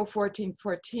April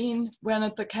 1414, when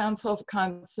at the Council of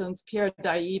Constance, Pierre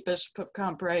d'Ailly, Bishop of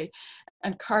Cambrai,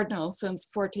 and Cardinal since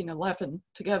 1411,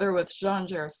 together with Jean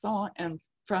Gerson and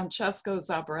Francesco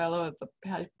Zabarello,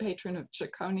 the patron of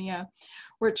Cecconia,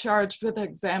 were charged with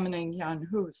examining Jan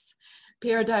Hus.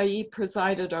 Pierre d'Ailly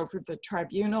presided over the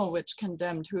tribunal which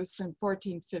condemned Hus in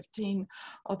 1415,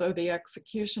 although the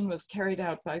execution was carried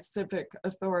out by civic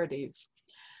authorities.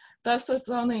 Thus, it's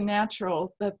only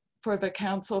natural that for the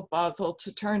Council of Basel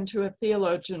to turn to a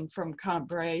theologian from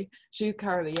Cambrai, Gilles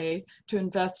Carlier, to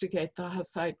investigate the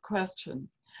Hussite question.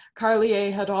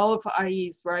 Carlier had all of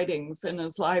Ailly's writings in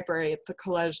his library at the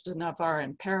Collège de Navarre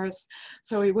in Paris,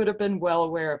 so he would have been well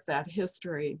aware of that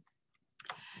history.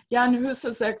 Jan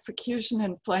Hus's execution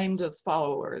inflamed his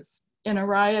followers. In a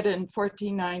riot in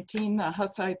 1419, the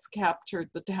Hussites captured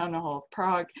the town hall of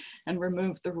Prague and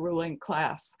removed the ruling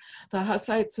class. The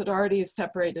Hussites had already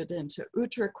separated into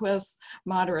Utraquists,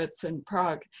 moderates in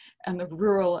Prague, and the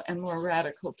rural and more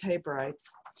radical Taborites.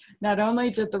 Not only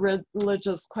did the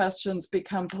religious questions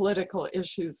become political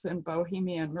issues in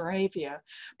Bohemia and Moravia,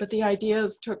 but the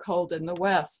ideas took hold in the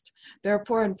West.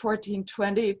 Therefore, in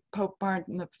 1420, Pope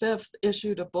Martin V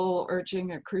issued a bull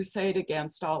urging a crusade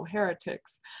against all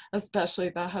heretics, especially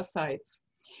the Hussites.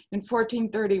 In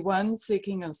 1431,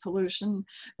 seeking a solution,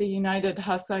 the United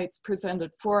Hussites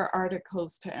presented 4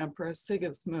 articles to Emperor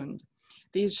Sigismund.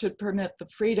 These should permit the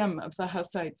freedom of the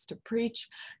Hussites to preach,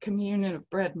 communion of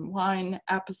bread and wine,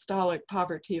 apostolic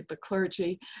poverty of the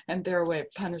clergy, and their way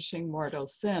of punishing mortal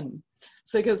sin.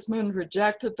 Sigismund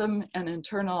rejected them, and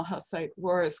internal Hussite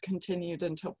wars continued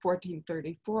until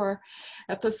 1434.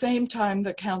 At the same time,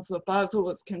 the Council of Basel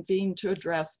was convened to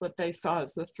address what they saw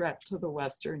as a threat to the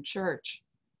Western Church.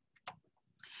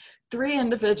 3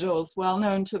 individuals well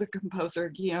known to the composer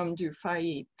Guillaume du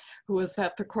Fay, who was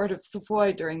at the court of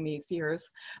Savoy during these years,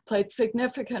 played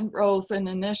significant roles in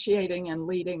initiating and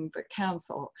leading the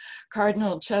council.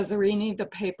 Cardinal Cesarini, the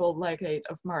papal legate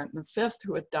of Martin V,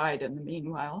 who had died in the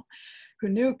meanwhile, who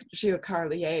knew Gilles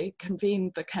Carlier,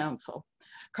 convened the council.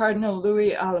 Cardinal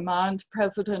Louis Allemand,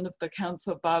 president of the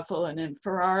Council of Basel and in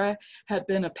Ferrara, had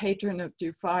been a patron of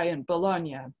Dufay in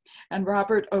Bologna, and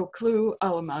Robert Haggh-Huglo,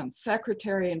 Allemand's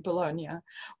secretary in Bologna,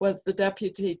 was the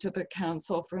deputy to the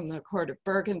council from the court of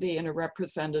Burgundy and a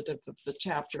representative of the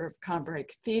chapter of Cambrai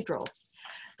Cathedral.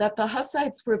 That the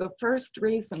Hussites were the first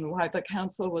reason why the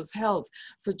council was held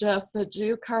suggests that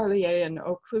Gilles Carlier and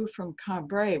Haggh-Huglo from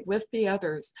Cambrai, with the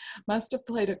others, must have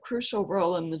played a crucial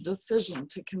role in the decision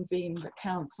to convene the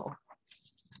council.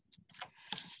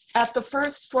 At the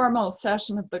first formal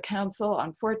session of the council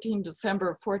on 14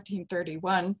 December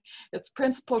 1431, its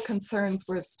principal concerns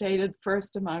were stated,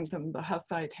 first among them the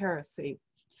Hussite heresy.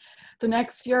 The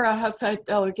next year, a Hussite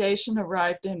delegation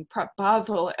arrived in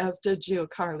Basel, as did Gilles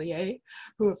Carlier,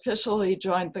 who officially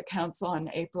joined the council on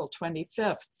April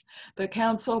 25th. The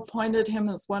council appointed him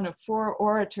as one of 4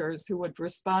 orators who would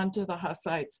respond to the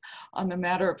Hussites on the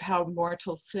matter of how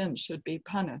mortal sin should be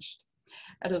punished.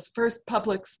 At his first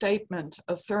public statement,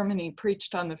 a sermon he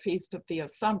preached on the Feast of the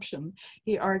Assumption,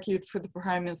 he argued for the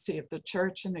primacy of the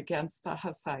Church and against the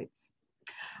Hussites.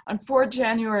 On 4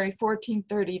 January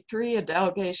 1433, a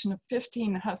delegation of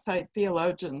 15 Hussite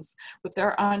theologians with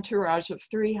their entourage of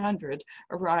 300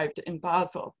 arrived in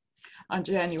Basel. On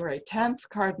January 10th,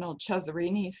 Cardinal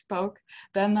Cesarini spoke,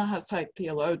 then the Hussite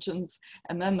theologians,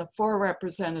 and then the 4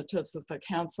 representatives of the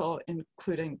council,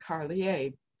 including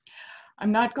Carlier.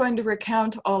 I'm not going to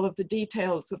recount all of the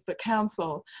details of the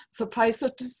council. Suffice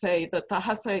it to say that the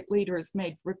Hussite leaders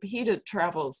made repeated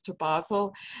travels to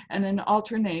Basel, and in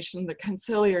alternation, the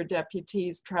conciliar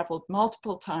deputies traveled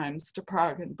multiple times to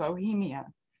Prague and Bohemia.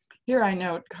 Here I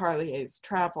note Carlier's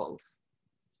travels.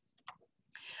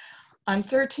 On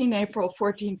 13 April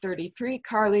 1433,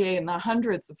 Carlier and the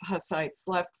hundreds of Hussites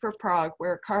left for Prague,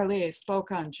 where Carlier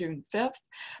spoke on June 5th,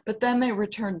 but then they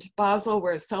returned to Basel,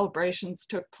 where celebrations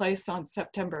took place on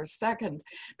September 2nd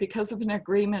because of an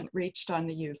agreement reached on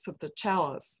the use of the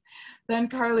chalice. Then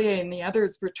Carlier and the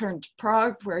others returned to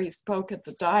Prague, where he spoke at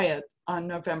the Diet on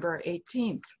November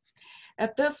 18th.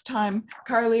 At this time,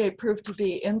 Carlier proved to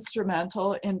be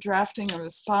instrumental in drafting a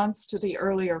response to the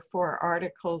earlier 4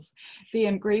 articles, the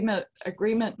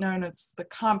agreement known as the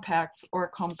Compacts or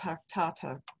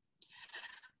Compactata.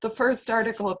 The first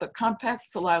article of the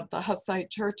Compacts allowed the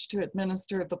Hussite Church to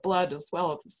administer the blood as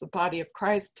well as the body of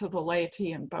Christ to the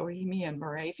laity in Bohemia and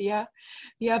Moravia.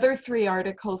 The other 3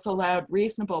 articles allowed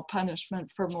reasonable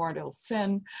punishment for mortal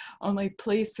sin, only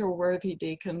priests or worthy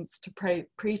deacons to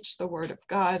preach the word of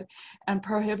God, and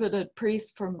prohibited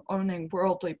priests from owning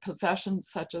worldly possessions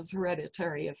such as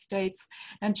hereditary estates,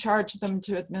 and charged them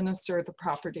to administer the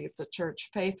property of the church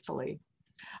faithfully.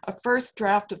 A first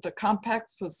draft of the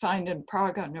compacts was signed in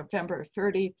Prague on November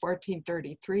 30,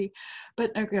 1433,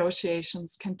 but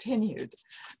negotiations continued.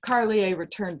 Carlier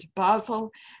returned to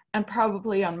Basel, and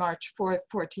probably on March 4,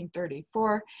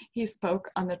 1434, he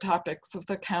spoke on the topics of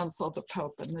the council, the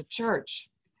Pope, and the Church.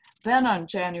 Then on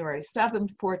January 7,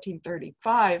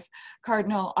 1435,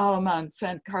 Cardinal Aleman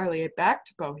sent Carlier back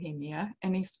to Bohemia,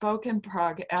 and he spoke in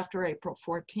Prague after April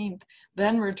 14th,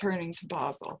 then returning to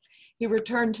Basel. He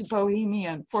returned to Bohemia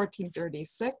in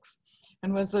 1436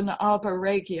 and was in Alba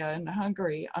Regia in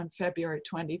Hungary on February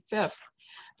 25th.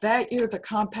 That year, the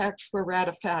compacts were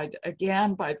ratified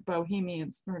again by the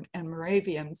Bohemians and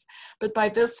Moravians, but by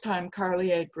this time,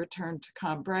 Carlier had returned to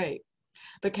Cambrai.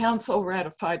 The council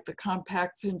ratified the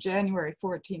compacts in January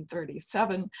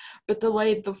 1437, but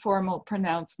delayed the formal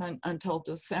pronouncement until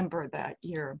December that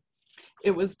year.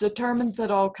 It was determined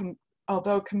that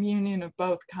although communion of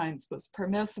both kinds was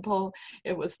permissible,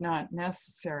 it was not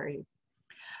necessary.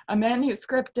 A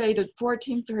manuscript dated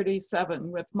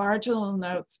 1437 with marginal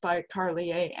notes by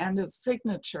Carlier and his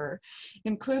signature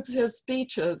includes his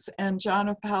speeches and John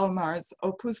of Palomar's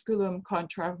Opusculum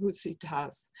contra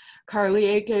Hussitas.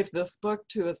 Carlier gave this book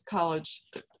to his College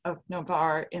of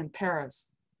Navarre in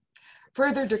Paris.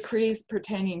 Further decrees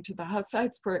pertaining to the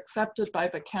Hussites were accepted by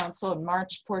the council in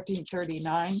March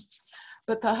 1439,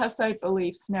 but the Hussite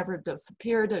beliefs never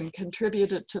disappeared and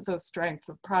contributed to the strength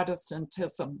of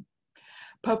Protestantism.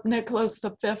 Pope Nicholas V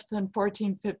in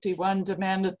 1451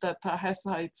 demanded that the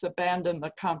Hussites abandon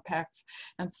the compacts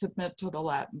and submit to the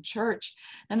Latin Church,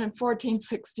 and in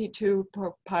 1462,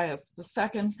 Pope Pius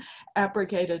II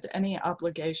abrogated any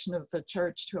obligation of the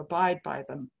Church to abide by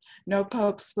them. No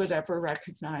popes would ever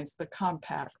recognize the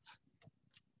compacts.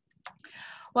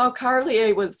 While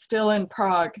Carlier was still in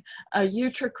Prague, a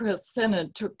Utricist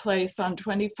synod took place on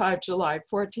 25 July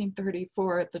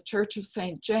 1434 at the Church of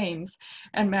St. James,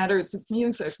 and matters of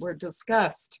music were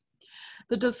discussed.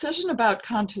 The decision about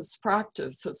cantus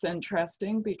fractus is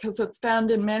interesting because it's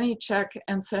found in many Czech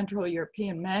and Central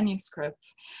European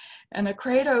manuscripts, and a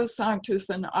Credo, Sanctus,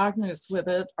 and Agnus with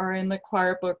it are in the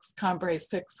choir books Cambrai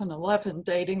 6 and 11,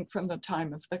 dating from the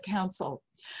time of the council.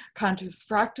 Cantus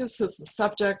fractus is the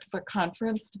subject of a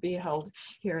conference to be held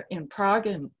here in Prague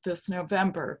this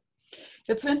November.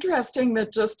 It's interesting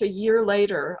that just a year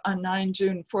later, on 9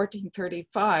 June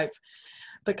 1435,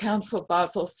 the Council of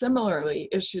Basel similarly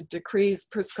issued decrees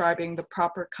prescribing the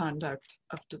proper conduct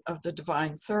of the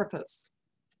divine service.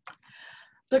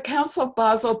 The Council of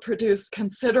Basel produced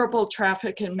considerable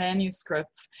traffic in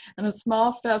manuscripts, and a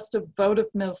small festive votive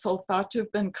missal thought to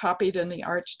have been copied in the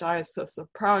Archdiocese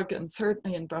of Prague and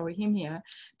certainly in Bohemia,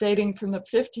 dating from the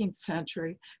 15th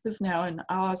century, is now in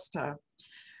Aosta.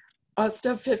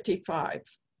 Aosta 55.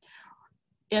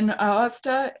 In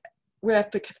Aosta,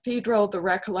 at the cathedral, the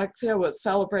Recollectio was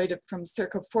celebrated from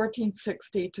circa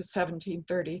 1460 to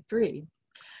 1733.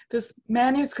 This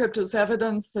manuscript is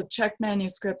evidence that Czech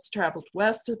manuscripts traveled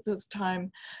west at this time.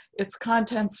 Its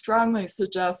content strongly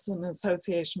suggests an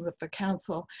association with the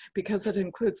council because it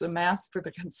includes a mass for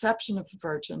the conception of the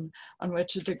Virgin on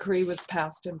which a decree was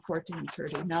passed in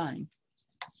 1439.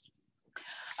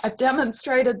 I've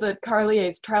demonstrated that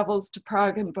Carlier's travels to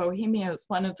Prague and Bohemia as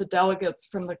one of the delegates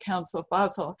from the Council of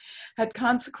Basel had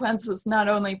consequences not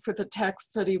only for the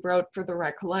text that he wrote for the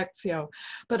Recollectio,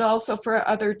 but also for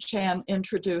other chant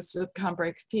introduced at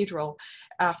Cambrai Cathedral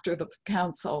after the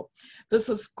council. This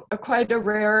is quite a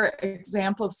rare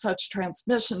example of such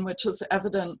transmission, which is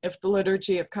evident if the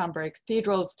liturgy of Cambrai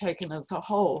Cathedral is taken as a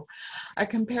whole. I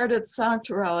compared its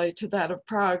sanctuary to that of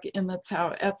Prague in the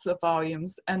Cao Etze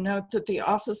volumes, and note that the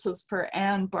offices for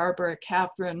Anne, Barbara,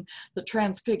 Catherine, the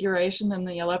Transfiguration, and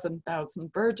the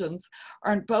 11,000 Virgins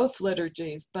are in both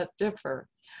liturgies, but differ.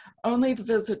 Only the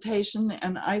Visitation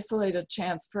and isolated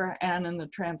chants for Anne and the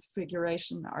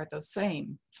Transfiguration are the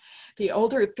same. The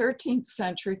older 13th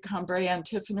century Cambrai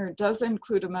antiphonor does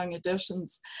include among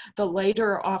additions the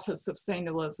later office of St.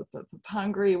 Elizabeth of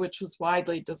Hungary, which was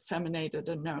widely disseminated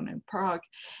and known in Prague,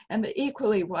 and the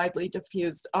equally widely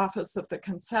diffused office of the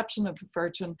Conception of the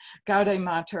Virgin, Gaude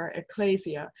Mater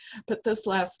Ecclesia. But this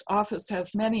last office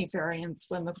has many variants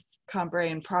when the Cambrai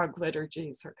and Prague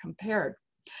liturgies are compared.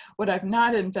 What I've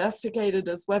not investigated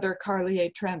is whether Carlier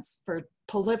transferred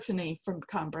polyphony from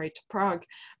Cambrai to Prague.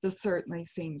 This certainly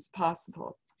seems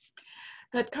possible.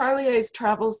 That Carlier's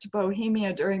travels to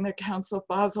Bohemia during the Council of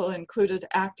Basel included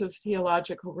active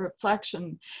theological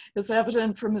reflection is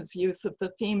evident from his use of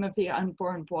the theme of the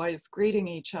unborn boys greeting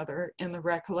each other in the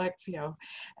Recollectio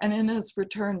and in his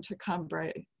return to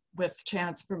Cambrai with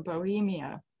chants from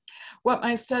Bohemia. What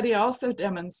my study also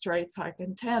demonstrates, I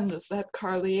contend, is that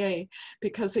Carlier,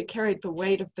 because he carried the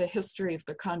weight of the history of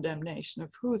the condemnation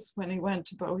of Hus when he went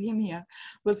to Bohemia,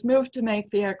 was moved to make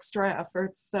the extra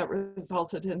efforts that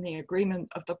resulted in the agreement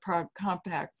of the Prague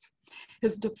Compacts.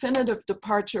 His definitive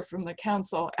departure from the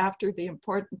council after the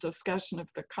important discussion of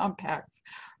the compacts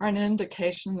are an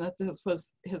indication that this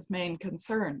was his main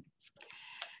concern.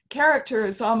 Character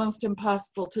is almost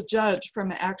impossible to judge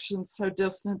from actions so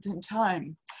distant in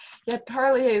time, yet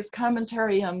Carlier's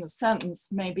commentary on the sentence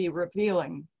may be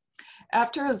revealing.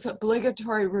 After his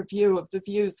obligatory review of the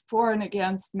views for and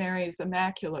against Mary's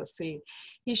immaculacy,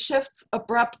 he shifts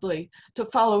abruptly to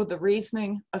follow the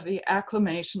reasoning of the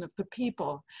acclamation of the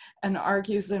people and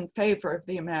argues in favor of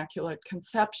the Immaculate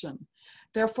Conception,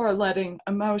 therefore letting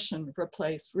emotion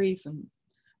replace reason.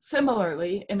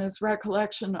 Similarly, in his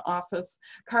recollection office,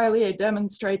 Carlier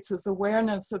demonstrates his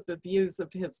awareness of the views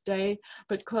of his day,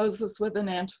 but closes with an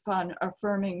antiphon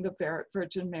affirming the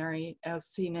Virgin Mary as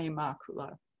sine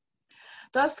macula.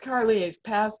 Thus, Carlier's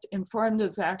past informed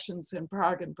his actions in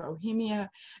Prague and Bohemia,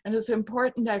 and his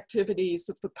important activities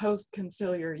of the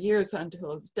post-conciliar years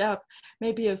until his death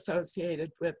may be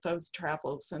associated with those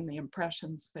travels and the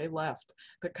impressions they left.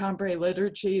 The Cambrai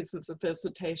liturgies of the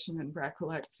Visitation and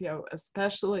Recollectio,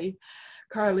 especially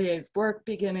Carlier's work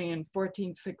beginning in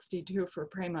 1462 for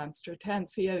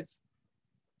Premonstratensias,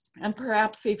 and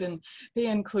perhaps even the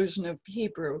inclusion of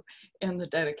Hebrew in the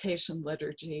dedication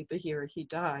liturgy the year he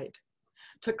died.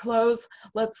 To close,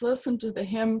 let's listen to the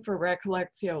hymn for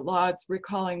Recollectio Lauds,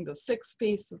 recalling the 6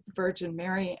 feasts of the Virgin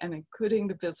Mary and including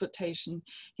the Visitation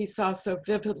he saw so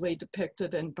vividly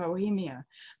depicted in Bohemia.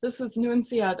 This is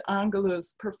Nunciat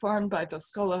Angelus, performed by the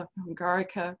Schola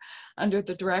Hungarica under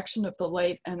the direction of the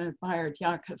late and admired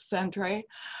Janka Sendre.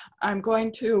 I'm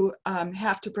going to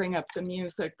have to bring up the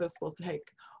music. This will take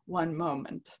one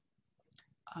moment.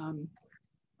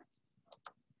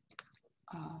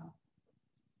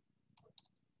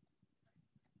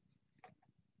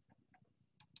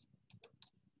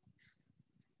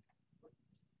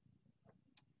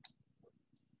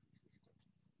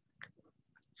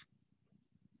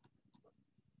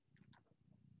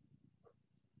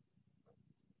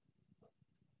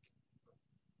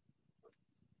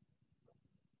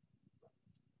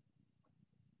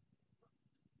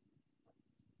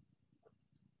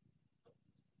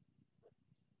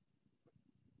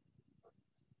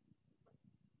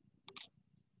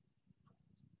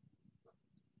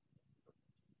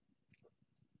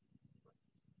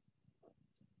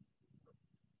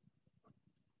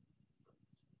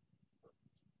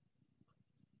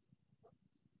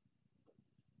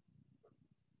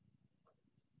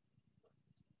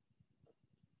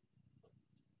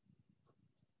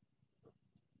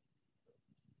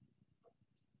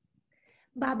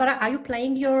 Barbara, are you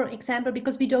playing your example?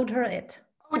 Because we don't hear it.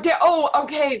 Oh,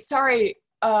 okay, sorry.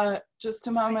 Just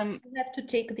a moment. You have to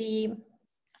take the,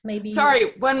 maybe.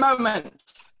 Sorry, one moment.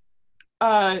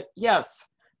 Yes,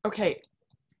 okay.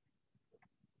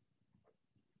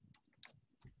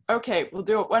 Okay, we'll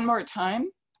do it one more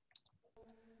time.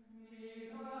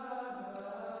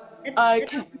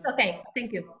 Okay,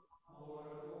 thank you.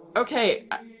 Okay,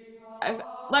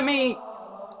 let me,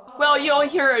 Well, you'll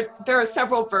hear it. There are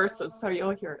several verses, so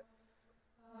you'll hear it.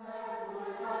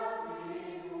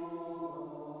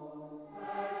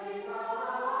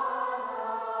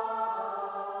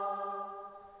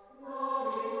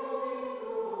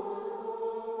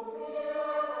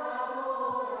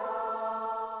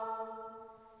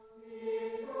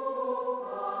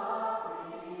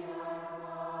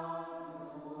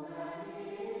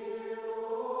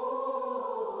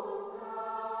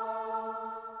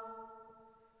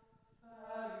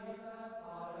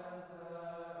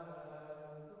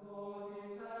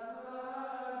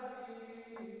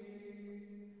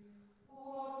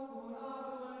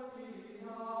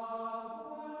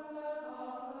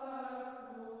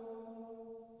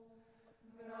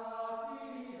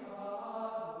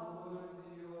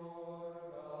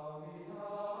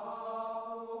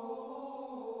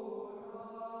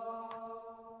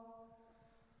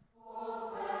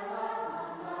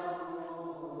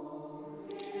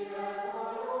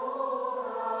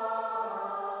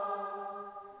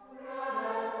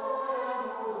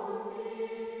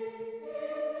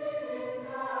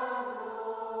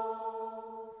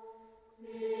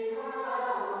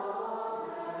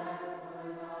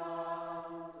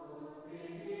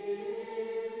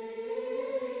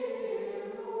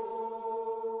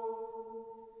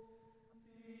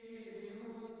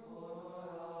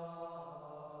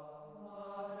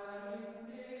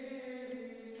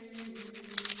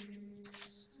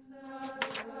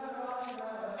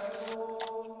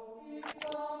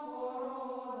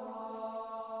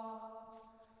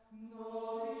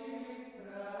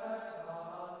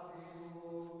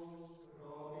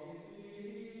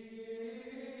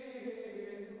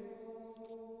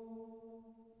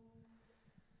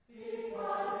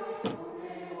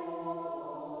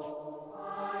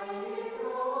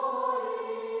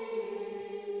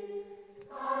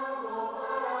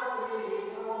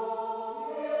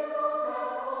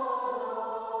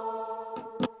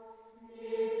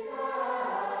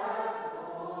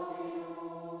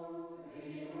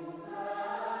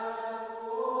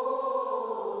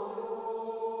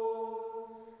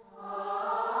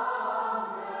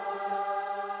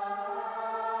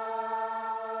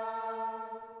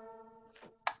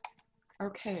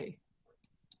 Okay.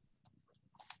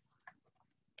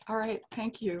 All right,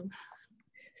 thank you.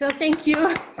 So thank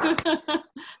you,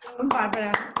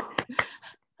 Barbara.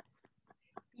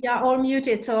 Yeah, all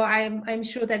muted, so I'm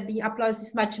sure that the applause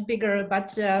is much bigger,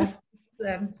 but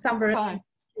somewhere in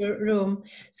the room.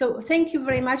 So thank you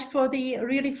very much for the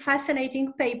really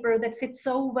fascinating paper that fits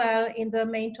so well in the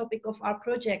main topic of our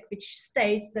project, which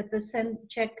states that the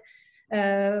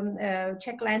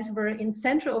Czech lands were in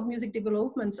center of music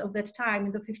developments of that time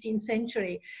in the 15th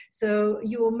century. So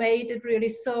you made it really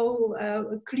so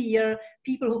clear.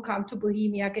 People who come to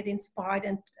Bohemia get inspired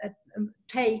and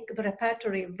take the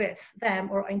repertory with them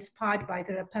or are inspired by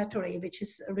the repertory, which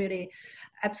is really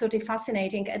absolutely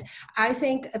fascinating. And I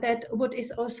think that what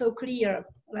is also clear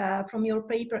from your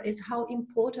paper is how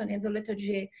important in the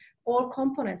liturgy all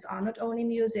components are, not only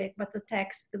music, but the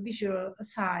text, the visual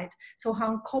side. So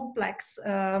how complex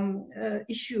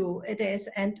issue it is,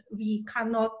 and we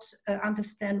cannot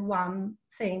understand one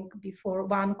thing before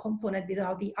one component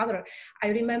without the other. I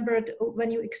remembered when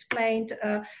you explained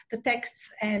the texts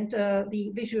and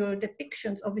the visual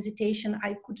depictions of visitation,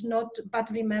 I could not but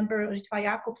remember Ritva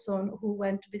Jakobson, who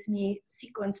went with me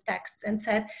sequence texts and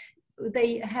said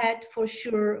they had for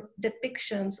sure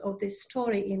depictions of this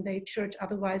story in their church,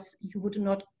 otherwise you would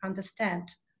not understand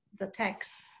the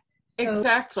text. So,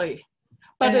 exactly.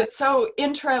 But it's so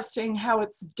interesting how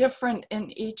it's different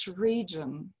in each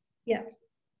region. Yeah.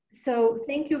 So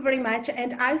thank you very much.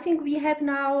 And I think we have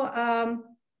now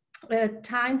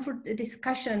time for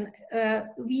discussion.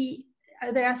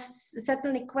 There are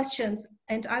certainly questions,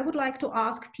 and I would like to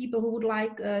ask people who would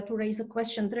like to raise a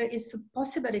question. There is a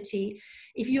possibility,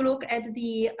 if you look at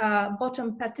the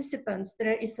bottom participants,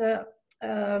 there is a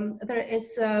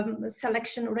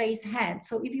selection raise hand.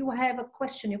 So if you have a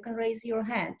question, you can raise your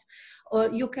hand,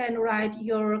 or you can write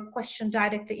your question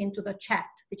directly into the chat,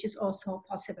 which is also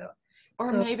possible. Or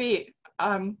so, maybe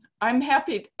I'm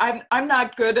happy. I'm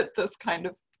not good at this kind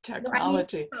of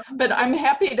technology, but I'm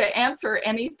happy to answer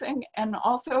anything. And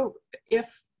also, if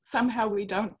somehow we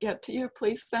don't get to you,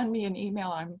 please send me an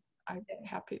email. I'm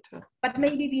happy to. But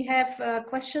maybe we have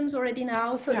questions already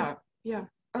now. So yeah.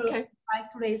 Okay.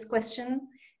 Like to raise question.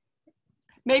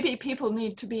 Maybe people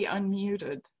need to be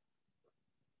unmuted.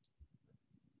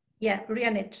 Yeah,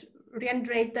 Rhiannon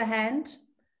raised the hand.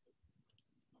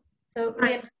 So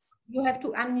Rhiannon, you have to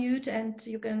unmute and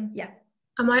you can, yeah.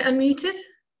 Am I unmuted?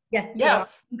 Yeah.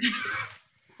 Yes.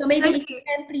 So maybe if you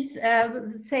can please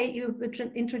say you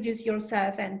introduce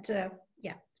yourself and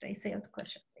yeah, say the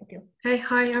question. Thank you. Hey,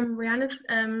 hi, I'm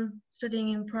Rihanna, studying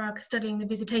in Prague, studying the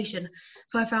Visitation.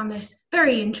 So I found this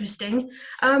very interesting.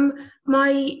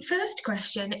 My first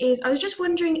question is, I was just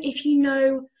wondering if you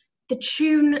know the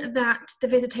tune that the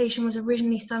Visitation was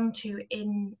originally sung to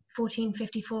in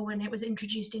 1454 when it was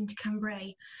introduced into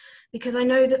Cambrai, because I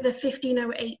know that the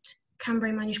 1508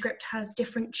 Cambrai manuscript has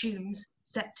different tunes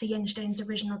set to Jenstein's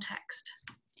original text.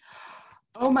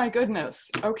 Oh my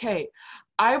goodness. Okay.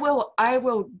 I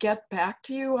will get back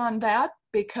to you on that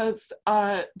because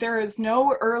there is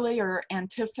no earlier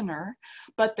antiphonor,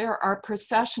 but there are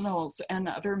processionals and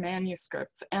other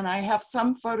manuscripts. And I have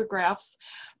some photographs,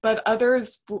 but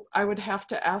others I would have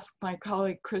to ask my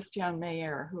colleague Christian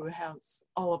Meyer, who has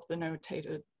all of the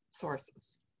notated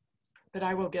sources. But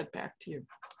I will get back to you.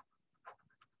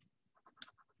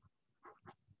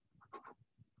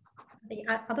 The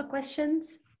other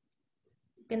questions?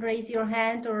 You can raise your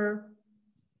hand or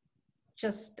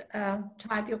just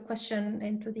type your question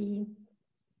into the...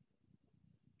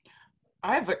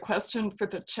 I have a question for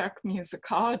the Czech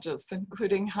musicologists,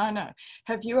 including Hannah.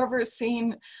 Have you ever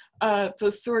seen the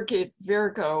Surgit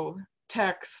Virgo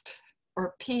text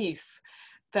or piece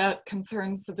that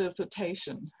concerns the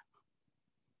Visitation?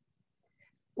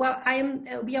 Well,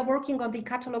 we are working on the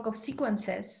catalog of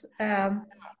sequences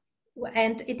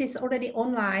and it is already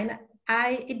online.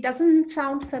 It doesn't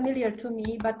sound familiar to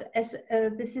me, but as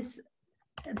this is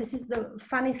the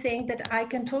funny thing that I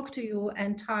can talk to you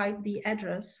and type the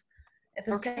address at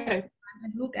the same time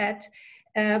and look at.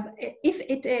 If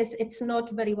it is, it's not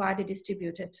very widely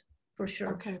distributed, for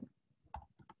sure. Okay.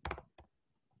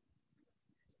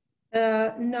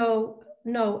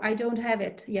 No, I don't have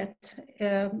it yet.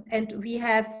 And we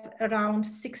have around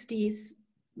 60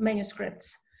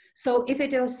 manuscripts. So if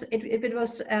it was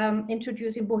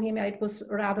introduced in Bohemia, it was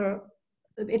rather,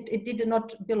 it did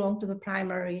not belong to the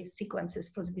primary sequences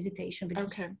for the Visitation. Which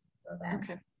okay. Was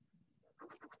okay.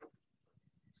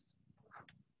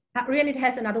 Really, it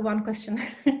has another one question.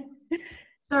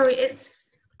 Sorry,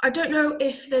 I don't know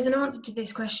if there's an answer to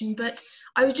this question, but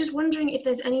I was just wondering if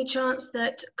there's any chance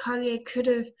that Carlier could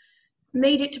have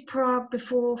made it to Prague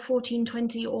before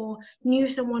 1420 or knew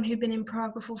someone who'd been in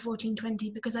Prague before 1420,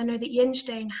 because I know that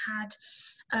Jenstein had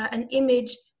an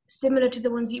image similar to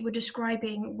the ones that you were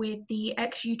describing with the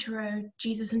ex utero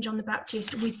Jesus and John the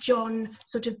Baptist, with John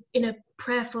sort of in a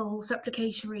prayerful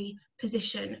supplicatory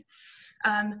position,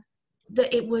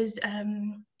 that it was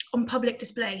on public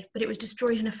display, but it was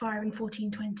destroyed in a fire in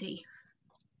 1420.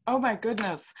 Oh my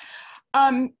goodness.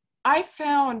 I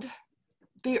found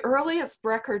the earliest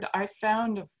record I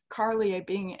found of Carlier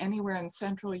being anywhere in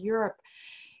Central Europe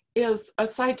is a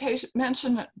citation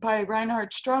mentioned by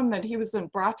Reinhard Strom that he was in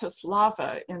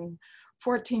Bratislava in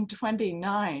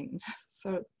 1429.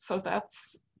 So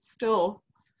that's still,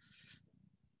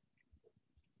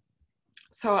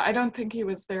 so I don't think he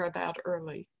was there that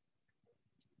early.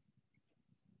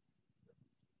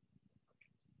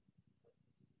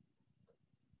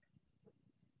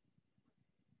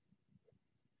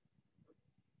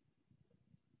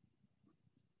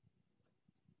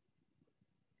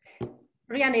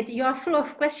 Rianit, you are full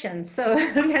of questions. So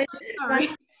sorry.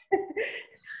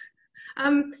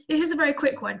 This is a very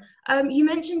quick one. You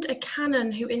mentioned a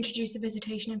canon who introduced the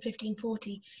Visitation in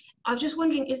 1540. I was just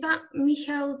wondering, is that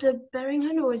Michael de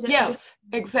Beringen or is it? Yes,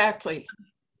 exactly.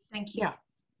 Thank you. Yeah.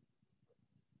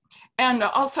 And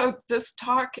also this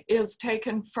talk is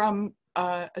taken from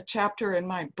a chapter in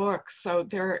my book, so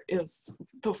there is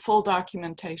the full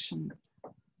documentation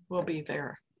will be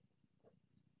there.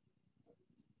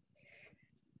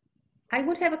 I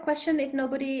would have a question if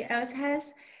nobody else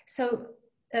has. So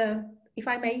if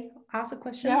I may ask a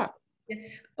question? Yeah.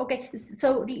 Okay,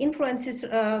 so the influences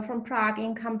from Prague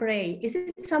in Cambrai, is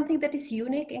it something that is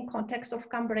unique in context of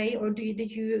Cambrai, or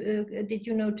did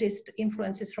you notice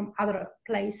influences from other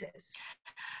places?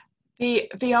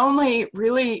 The only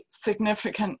really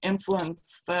significant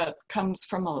influence that comes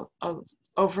from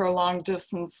over a long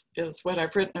distance is what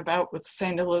I've written about with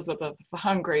Saint Elizabeth of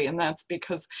Hungary, and that's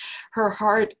because her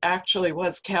heart actually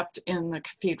was kept in the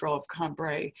Cathedral of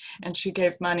Cambrai, and she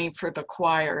gave money for the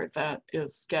choir that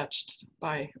is sketched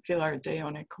by Villard de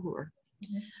Honneccourt.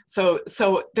 Mm-hmm.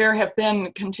 So there have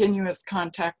been continuous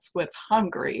contacts with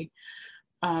Hungary,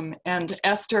 and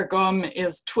Esztergom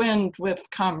is twinned with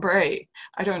Cambrai.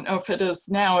 I don't know if it is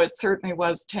now, it certainly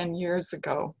was 10 years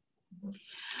ago.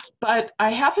 But I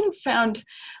haven't found,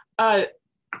 I'm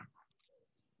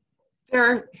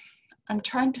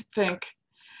trying to think,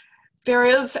 there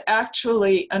is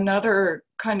actually another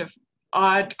kind of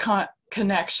odd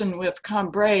connection with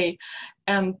Cambrai,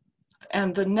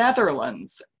 and the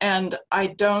Netherlands. And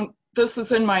this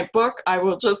is in my book, I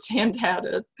will just hint at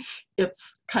it.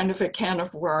 It's kind of a can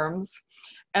of worms.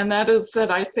 And that is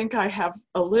that I think I have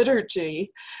a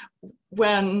liturgy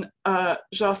when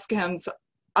Josquin's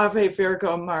Ave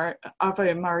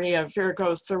Maria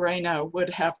Virgo Serena would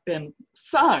have been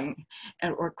sung,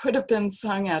 or could have been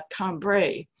sung at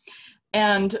Cambrai.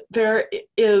 And there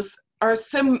are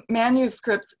some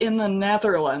manuscripts in the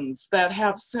Netherlands that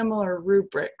have similar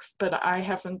rubrics, but I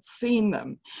haven't seen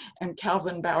them. And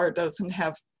Calvin Bauer doesn't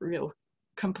have real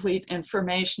complete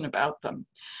information about them.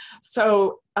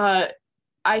 So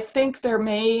I think there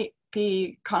may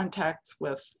be contacts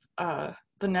with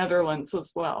the Netherlands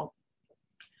as well,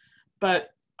 but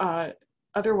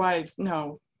otherwise,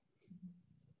 no.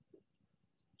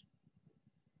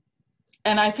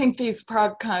 And I think these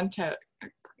Prague contacts,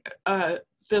 I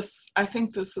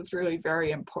think this is really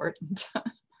very important.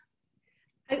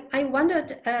 I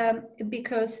wondered,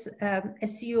 because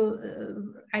as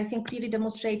you, I think, clearly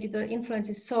demonstrated, the influence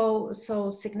is so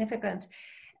significant.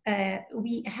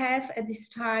 We have at this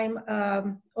time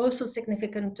also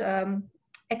significant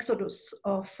exodus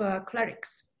of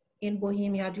clerics in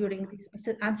Bohemia during this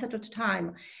unsettled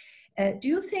time. Do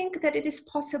you think that it is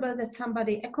possible that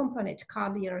somebody accompanied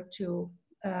Carlier to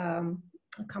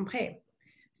Cambrai?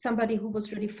 Somebody who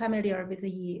was really familiar with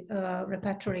the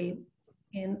repertory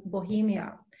in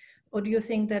Bohemia? Or do you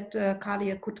think that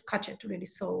Carlier could catch it really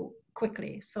so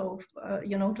quickly, so,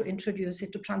 you know, to introduce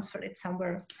it, to transfer it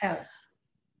somewhere else?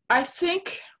 I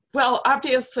think, well,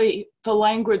 obviously the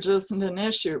language isn't an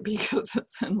issue because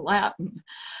it's in Latin.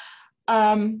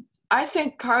 I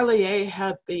think Carlier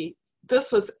had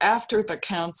this was after the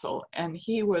council, and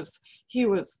he was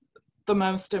the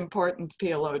most important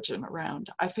theologian around.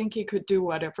 I think he could do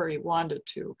whatever he wanted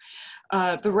to.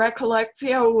 The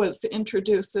Recollectio was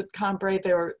introduced at Cambrai.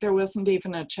 There wasn't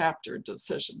even a chapter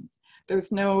decision.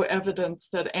 There's no evidence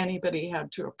that anybody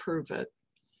had to approve it.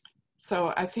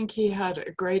 So I think he had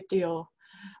a great deal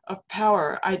of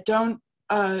power. I don't,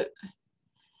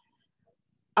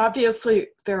 obviously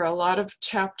there are a lot of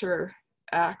chapter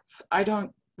acts. I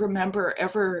don't remember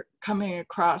ever coming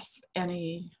across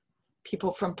any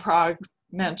people from Prague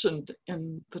mentioned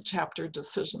in the chapter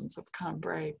decisions of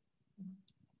Cambrai.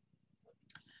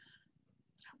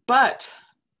 But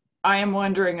I am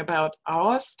wondering about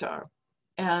Aosta,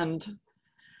 and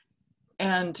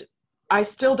I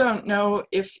still don't know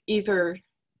if either,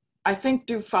 I think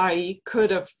Dufay could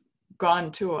have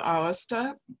gone to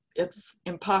Aosta. It's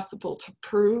impossible to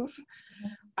prove.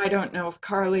 I don't know if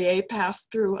Carlier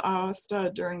passed through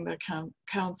Aosta during the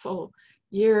council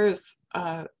years.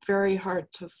 Very hard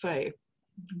to say.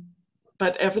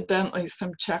 But evidently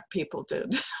some Czech people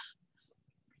did.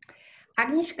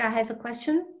 Agnieszka has a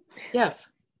question. Yes.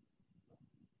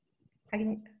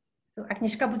 So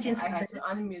Agnieszka Budzińska. I had to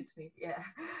unmute me, yeah.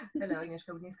 Hello,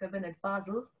 Agnieszka Budzińska. I've been at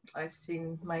Basel. I've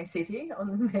seen my city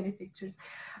on many pictures.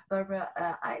 Barbara,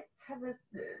 I have a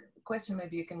question,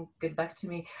 maybe you can get back to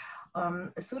me.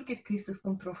 Surgit Christus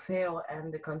cum Trofeo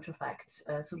and the contrafact.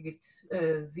 Surgit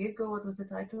Virgo, what was the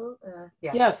title?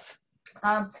 Yeah. Yes.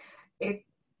 It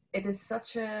is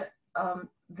such a,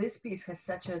 this piece has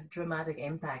such a dramatic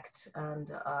impact,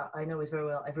 and I know it very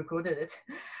well. I've recorded it.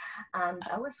 And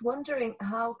I was wondering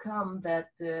how come that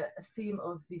the theme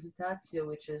of Visitatio,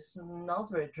 which is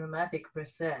not very dramatic per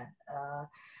se,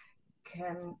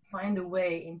 can find a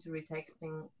way into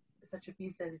retexting such a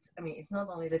piece that it's, I mean, it's not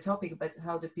only the topic, but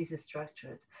how the piece is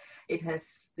structured. It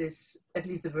has this, at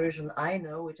least the version I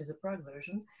know, which is a Prague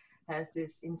version, has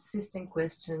this insisting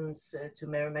questions to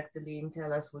Mary Magdalene,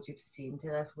 tell us what you've seen,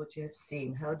 tell us what you have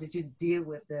seen. How did you deal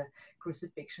with the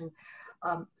crucifixion?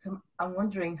 So I'm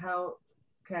wondering how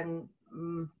can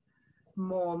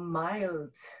more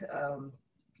mild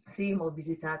theme of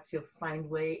Visitatio find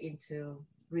way into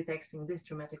retexting this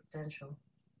dramatic potential?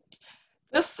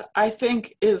 This, I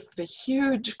think, is the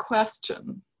huge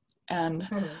question, and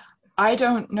I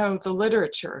don't know the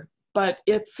literature, but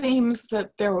it seems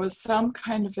that there was some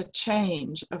kind of a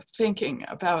change of thinking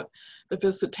about the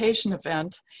visitation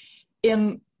event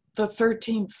in the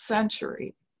 13th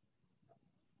century,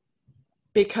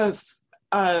 because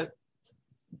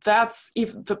that's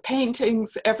even the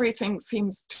paintings, everything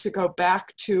seems to go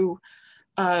back to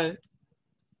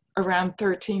around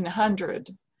 1300,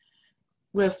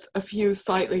 with a few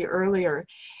slightly earlier.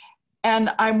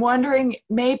 And I'm wondering,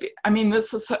 maybe, I mean,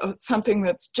 this is something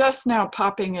that's just now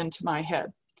popping into my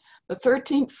head. The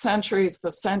 13th century is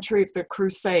the century of the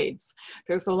Crusades.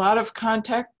 There's a lot of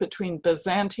contact between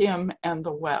Byzantium and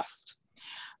the West.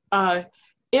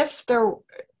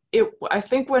 I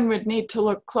think one would need to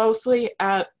look closely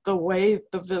at the way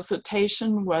the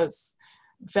visitation was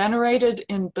venerated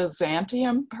in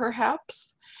Byzantium,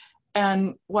 perhaps.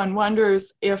 And one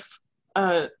wonders if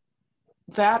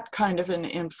that kind of an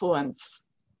influence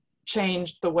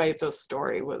changed the way the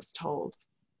story was told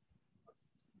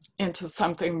into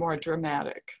something more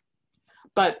dramatic.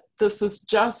 But this is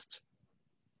just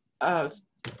an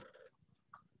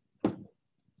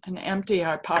empty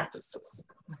hypothesis.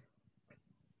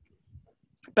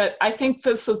 But I think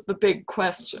this is the big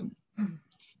question.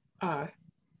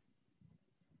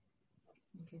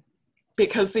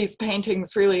 Because these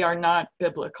paintings really are not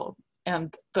biblical.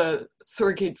 And the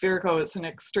Surgit Virgo is an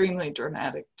extremely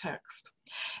dramatic text.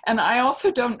 And I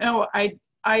also don't know,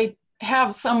 I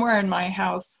have somewhere in my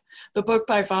house the book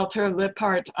by Walter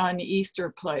Lippert on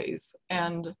Easter plays.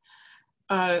 And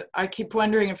I keep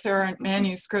wondering if there aren't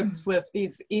manuscripts with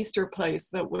these Easter plays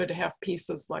that would have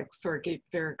pieces like Surgit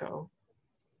Virgo.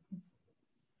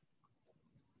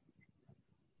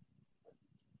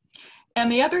 And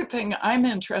the other thing I'm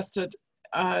interested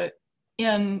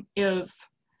in is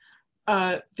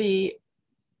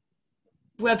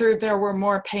whether there were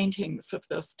more paintings of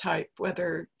this type,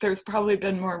 whether there's probably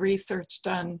been more research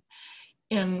done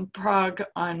in Prague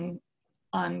on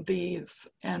these,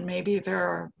 and maybe there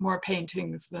are more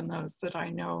paintings than those that I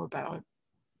know about.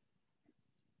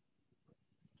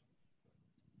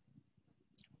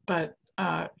 But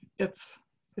it's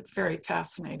very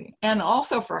fascinating. And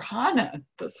also for Hannah,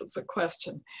 this is a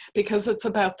question, because it's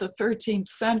about the 13th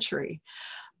century.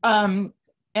 And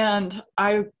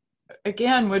I,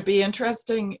 again, would be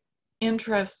interested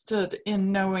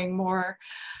in knowing more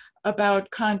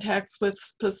about contacts with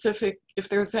specific, if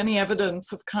there's any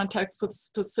evidence of contacts with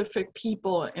specific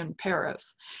people in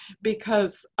Paris,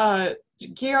 because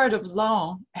Guillard of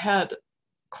Lens had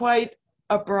quite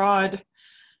a broad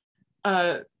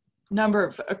number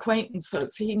of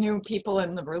acquaintances. He knew people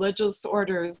in the religious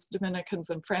orders, Dominicans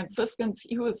and Franciscans.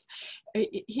 He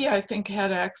I think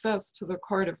had access to the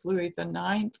court of Louis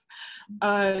IX.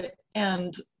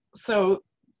 And so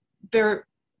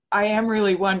I am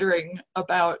really wondering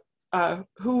about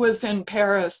who was in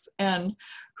Paris and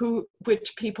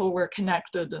which people were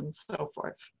connected and so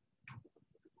forth.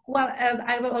 Well,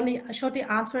 I will only shortly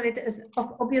answer it. As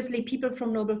obviously people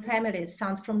from noble families,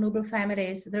 sons from noble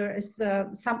families, there is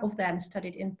some of them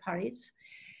studied in Paris.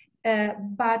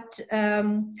 But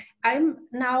I'm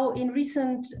now in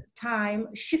recent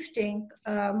time shifting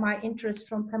my interest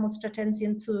from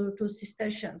Premonstratensian to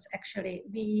Cistercians. Actually,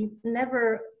 we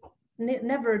never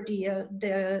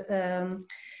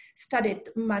studied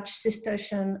much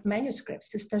Cistercian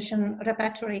manuscripts, Cistercian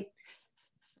repertory.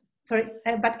 Sorry,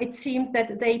 but it seems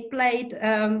that they played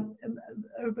a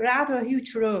rather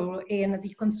huge role in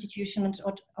the constitution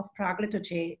of Prague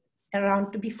liturgy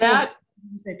around before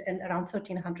and around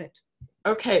 1300.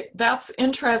 Okay, that's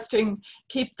interesting.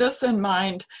 Keep this in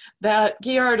mind, that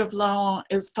Guillard of Lens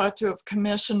is thought to have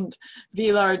commissioned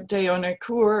Villard de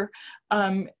Honneccourt,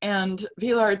 and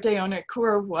Villard de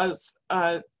Honneccourt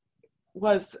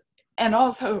and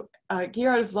also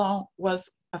Guillard of Lens was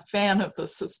a fan of the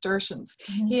Cistercians.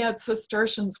 Mm-hmm. He had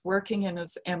Cistercians working in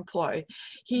his employ.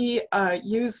 He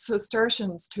used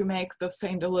Cistercians to make the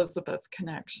St. Elizabeth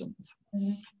connections.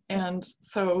 Mm-hmm. And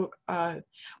so,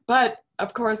 but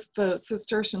of course the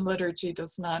Cistercian liturgy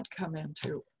does not come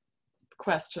into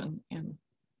question in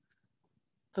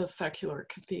the secular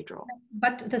cathedral.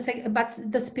 But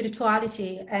the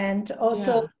spirituality and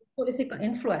also political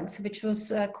influence, which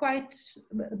was quite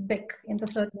big in the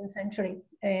 13th century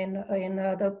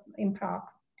in Prague.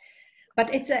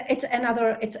 But it's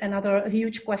another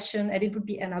huge question, and it would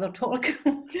be another talk.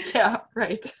 Yeah,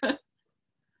 right.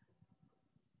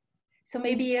 So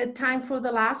maybe time for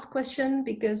the last question,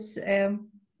 because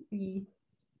we,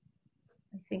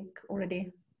 I think,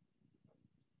 already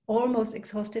almost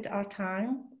exhausted our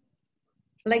time.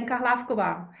 Lenka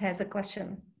Hlavková has a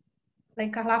question.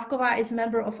 Lenka Hlavková is a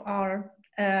member of our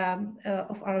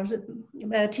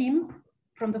team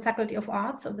from the Faculty of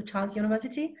Arts of the Charles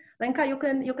University. Lenka, you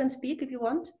can speak if you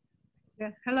want.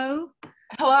 Yeah. Hello.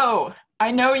 Hello.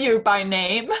 I know you by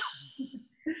name.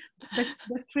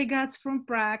 Best regards from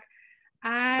Prague.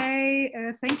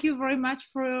 I thank you very much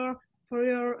for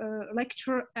your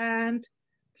lecture and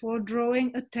for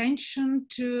drawing attention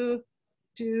to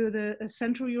the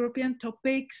Central European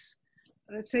topics,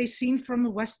 let's say, seen from a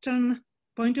Western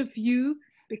point of view,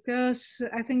 because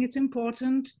I think it's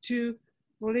important to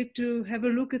really to have a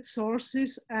look at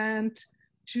sources and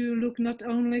to look not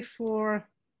only for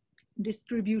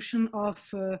distribution of,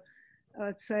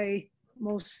 let's say,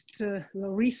 most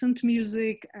recent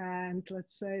music and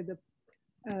let's say the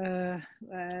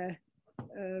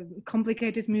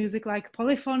complicated music like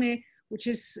polyphony, which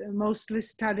is mostly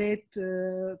studied,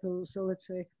 so let's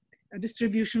say a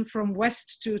distribution from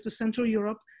West to Central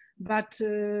Europe. But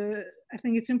I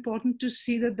think it's important to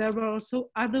see that there were also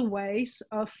other ways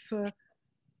of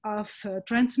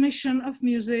transmission of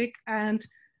music, and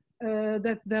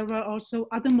that there were also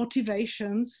other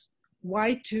motivations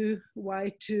why to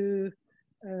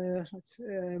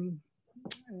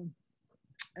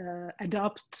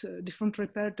adopt different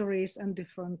repertories and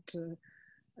different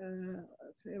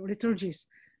liturgies.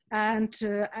 And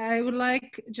I would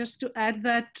like just to add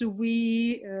that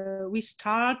we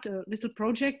start a little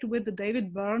project with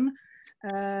David Byrne,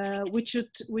 which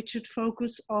should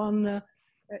focus on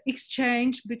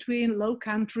exchange between Low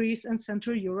Countries and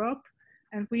Central Europe,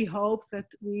 and we hope that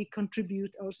we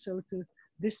contribute also to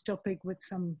this topic with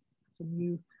some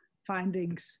new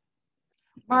findings.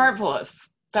 Marvelous.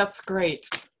 That's great.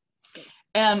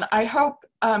 And I hope,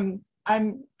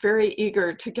 I'm very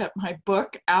eager to get my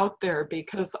book out there,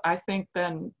 because I think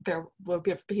then there will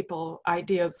give people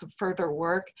ideas of further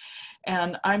work.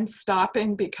 And I'm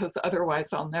stopping because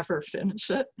otherwise I'll never finish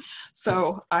it.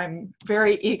 So I'm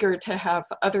very eager to have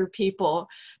other people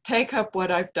take up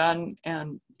what I've done,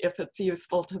 and if it's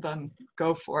useful to them,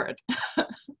 go for it.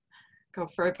 Go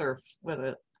further with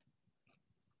it.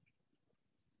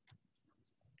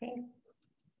 Okay.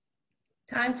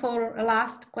 Time for a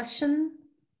last question.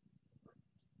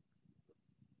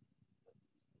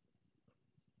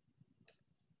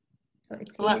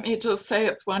 So let me just say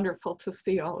it's wonderful to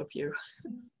see all of you.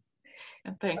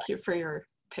 And thank you for your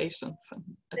patience and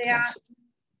attention.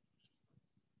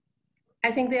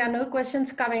 I think there are no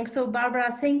questions coming. So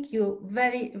Barbara, thank you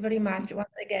very, very much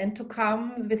once again to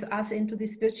come with us into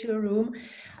this virtual room.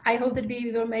 I hope that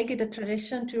we will make it a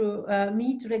tradition to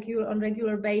meet on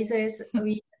regular basis. As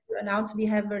you announced, we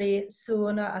have very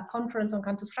soon a conference on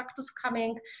Cantus Fractus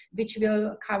coming, which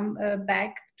will come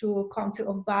back to Council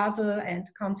of Basel and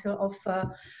Council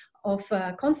of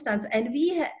Constance. And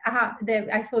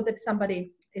I thought that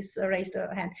somebody is raised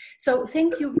a hand. So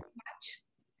thank you very much.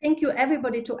 Thank you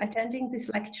everybody to attending this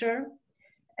lecture.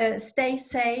 Stay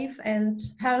safe and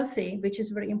healthy, which is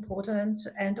very important,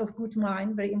 and of good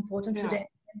mind, very important today.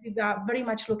 And we are very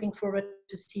much looking forward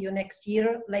to see you next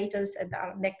year, latest at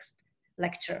our next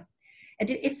lecture.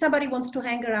 And if somebody wants to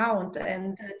hang around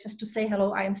and just to say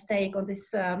hello, I am staying on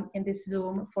this in this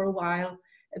Zoom for a while,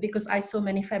 because I saw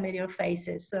many familiar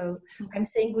faces. So I'm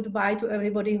saying goodbye to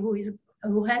everybody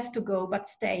who has to go, but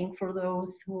staying for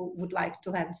those who would like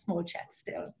to have a small chat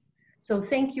still. So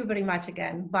thank you very much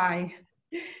again. Bye.